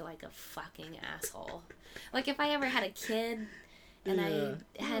mushrooms, I'd feel like a fucking asshole. Like, if I ever had a kid, and I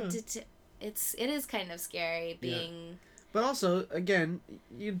had to it is kind of scary being... But also, again,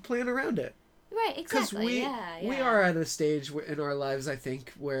 you'd plan around it. Right, exactly, we are at a stage in our lives, I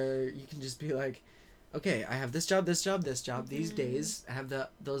think, where you can just be like, okay, I have this job, these days. I have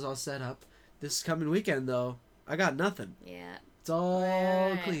those all set up. This coming weekend, though, I got nothing. Yeah. It's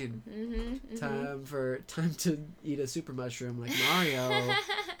all clean. Mm-hmm. Time to eat a super mushroom like Mario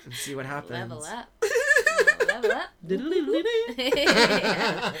and see what happens. Level up. Level up.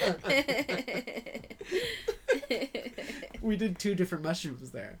 We did 2 different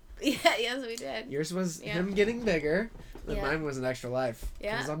mushrooms there. Yeah, yes, we did. Yours was him getting bigger, and mine was an extra life.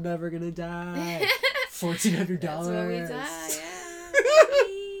 Yeah. Because I'm never gonna die. $1,400. That's when we die,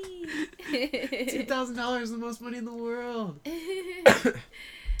 $2,000 is the most money in the world. It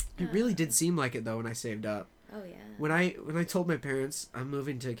really did seem like it though when I saved up. Oh yeah. When I told my parents I'm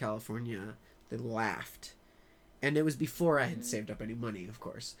moving to California, they laughed. And it was before I had saved up any money, of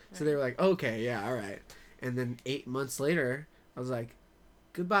course. So they were like, okay, yeah, all right. And then 8 months later, I was like,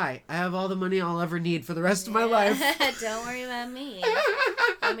 goodbye. I have all the money I'll ever need for the rest of my life. Don't worry about me.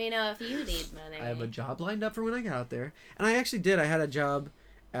 Let me know if you need money. I have a job lined up for when I get out there. And I actually did. I had a job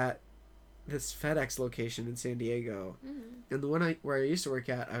at this FedEx location in San Diego. Mm-hmm. And the one where I used to work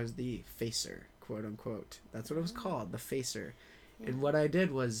at, I was the facer, quote unquote. That's what it was called, the facer. Yeah. And what I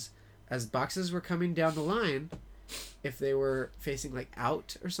did was, as boxes were coming down the line, if they were facing like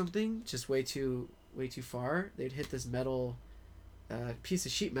out or something, just way too far, they'd hit this metal piece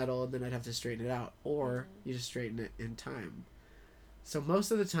of sheet metal, and then I'd have to straighten it out, or you just straighten it in time. So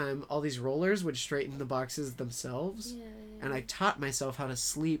most of the time, all these rollers would straighten the boxes themselves. Yeah. And I taught myself how to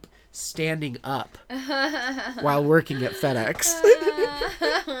sleep standing up while working at FedEx.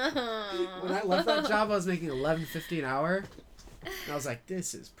 When I left that job, I was making $11.50 an hour. And I was like,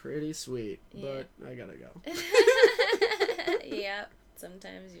 this is pretty sweet, but I gotta go. Yep.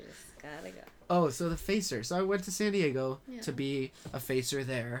 Sometimes you just gotta go. Oh, so the facer. So I went to San Diego to be a facer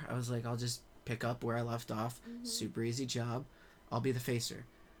there. I was like, I'll just pick up where I left off. Mm-hmm. Super easy job. I'll be the facer.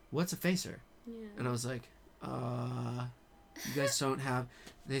 What's a facer? Yeah. And I was like, you guys don't have...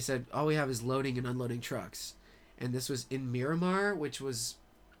 They said, all we have is loading and unloading trucks. And this was in Miramar, which was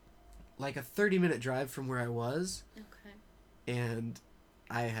like a 30-minute drive from where I was. Okay. And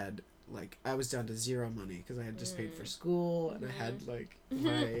I had, like, I was down to zero money because I had just paid for school and I had, like,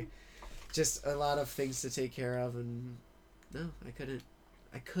 my... just a lot of things to take care of. And no,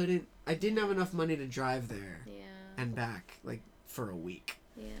 I didn't have enough money to drive there and back, like, for a week.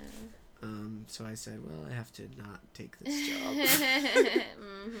 Yeah. So I said, well, I have to not take this job.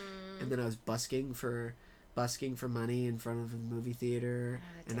 And then I was busking for money in front of a movie theater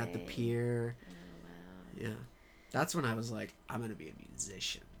and at the pier. Oh, wow. Yeah. That's when I was like, I'm going to be a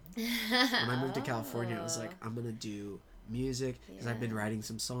musician. When I moved to California, I was like, I'm going to do music because I've been writing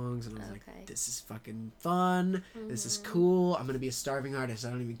some songs and I was like, this is fucking fun. This is cool. I'm going to be a starving artist. I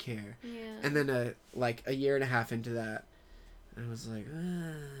don't even care. Yeah. And then like a year and a half into that, I was like,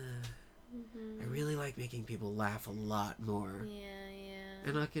 I really like making people laugh a lot more. Yeah.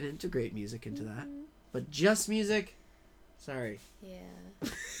 And I can integrate music into that. But just music? Sorry. Yeah.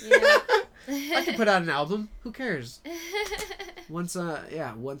 I can put out an album. Who cares? Once I'm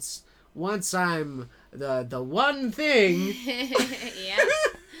the one thing. Yeah.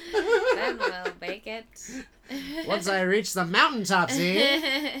 Then we'll make it. Once I reach the mountaintops,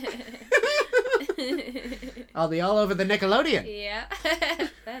 I'll be all over the Nickelodeon. Yeah.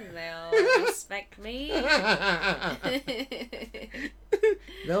 Then they'll respect me.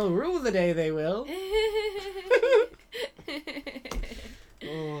 They'll rule the day, they will.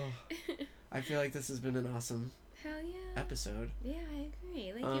 Oh, I feel like this has been an awesome episode. Yeah, I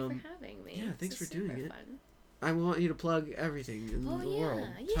agree. Thank you for having me. Yeah, thanks for doing it. Fun. I want you to plug everything in the world.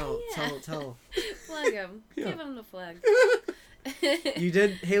 Tell. Plug them. Yeah. Give them the plug. You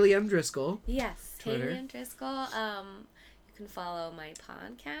did Haley M. Driscoll. Yes, Twitter. Haley M. Driscoll. You can follow my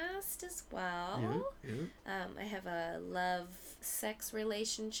podcast as well. Yeah. I have a love, sex,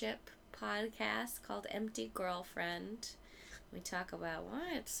 relationship podcast called Empty Girlfriend. We talk about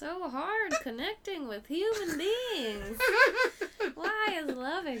why it's so hard connecting with human beings. Why is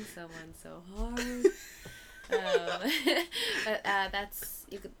loving someone so hard? But that's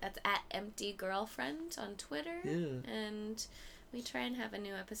at Empty Girlfriend on Twitter. Yeah. And we try and have a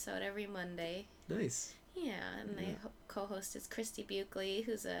new episode every Monday. Nice. Yeah, and my co-host is Christy Buckley,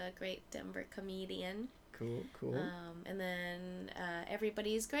 who's a great Denver comedian. Cool. And then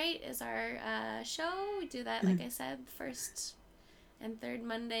Everybody's Great is our show. We do that, like I said, first and third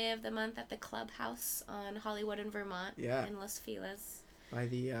Monday of the month at the Clubhouse on Hollywood in Vermont. Yeah. In Los Feliz. By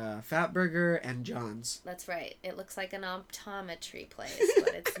the Fat Burger and John's. That's right. It looks like an optometry place,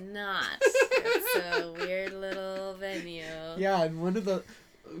 but it's not. It's a weird little venue. Yeah, and a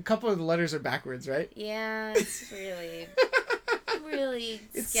couple of the letters are backwards, right? Yeah, it's really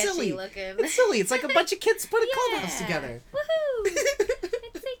sketchy silly. Looking. It's silly. It's like a bunch of kids put a clubhouse together. Woohoo!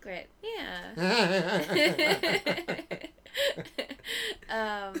 It's secret. Yeah.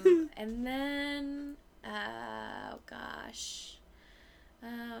 And then, oh gosh.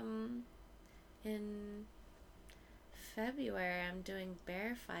 In February, I'm doing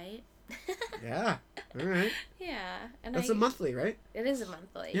Bear Fight. Yeah. All right. Yeah. And that's a monthly, right? It is a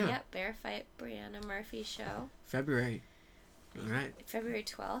monthly. Yeah. Yep. Bear Fight, Brianna Murphy show. February. All right. February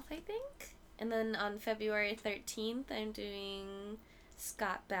 12th, I think. And then on February 13th, I'm doing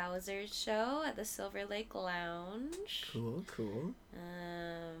Scott Bowser's show at the Silver Lake Lounge. Cool.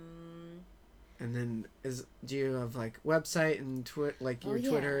 And then do you have like website and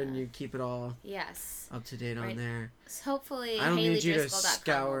Twitter and you keep it all up to date on there? So hopefully I don't need you to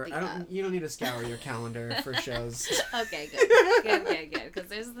scour. You don't need to scour your calendar for shows. Okay, good. Because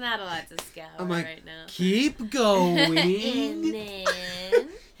there's not a lot to scour right now. Keep going. And then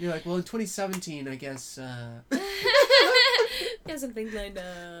you're like, well, in 2017, I guess. There's some things lined up.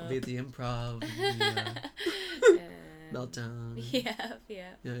 I'll be at the Improv. Meltdown.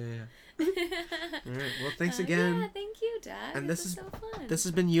 Yeah. All right. Well, thanks again. Yeah, thank you, Doug. And this was so fun. This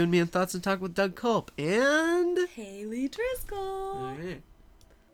has been You and Me in Thoughts and Talk with Doug Culp and Haley Driscoll. All right.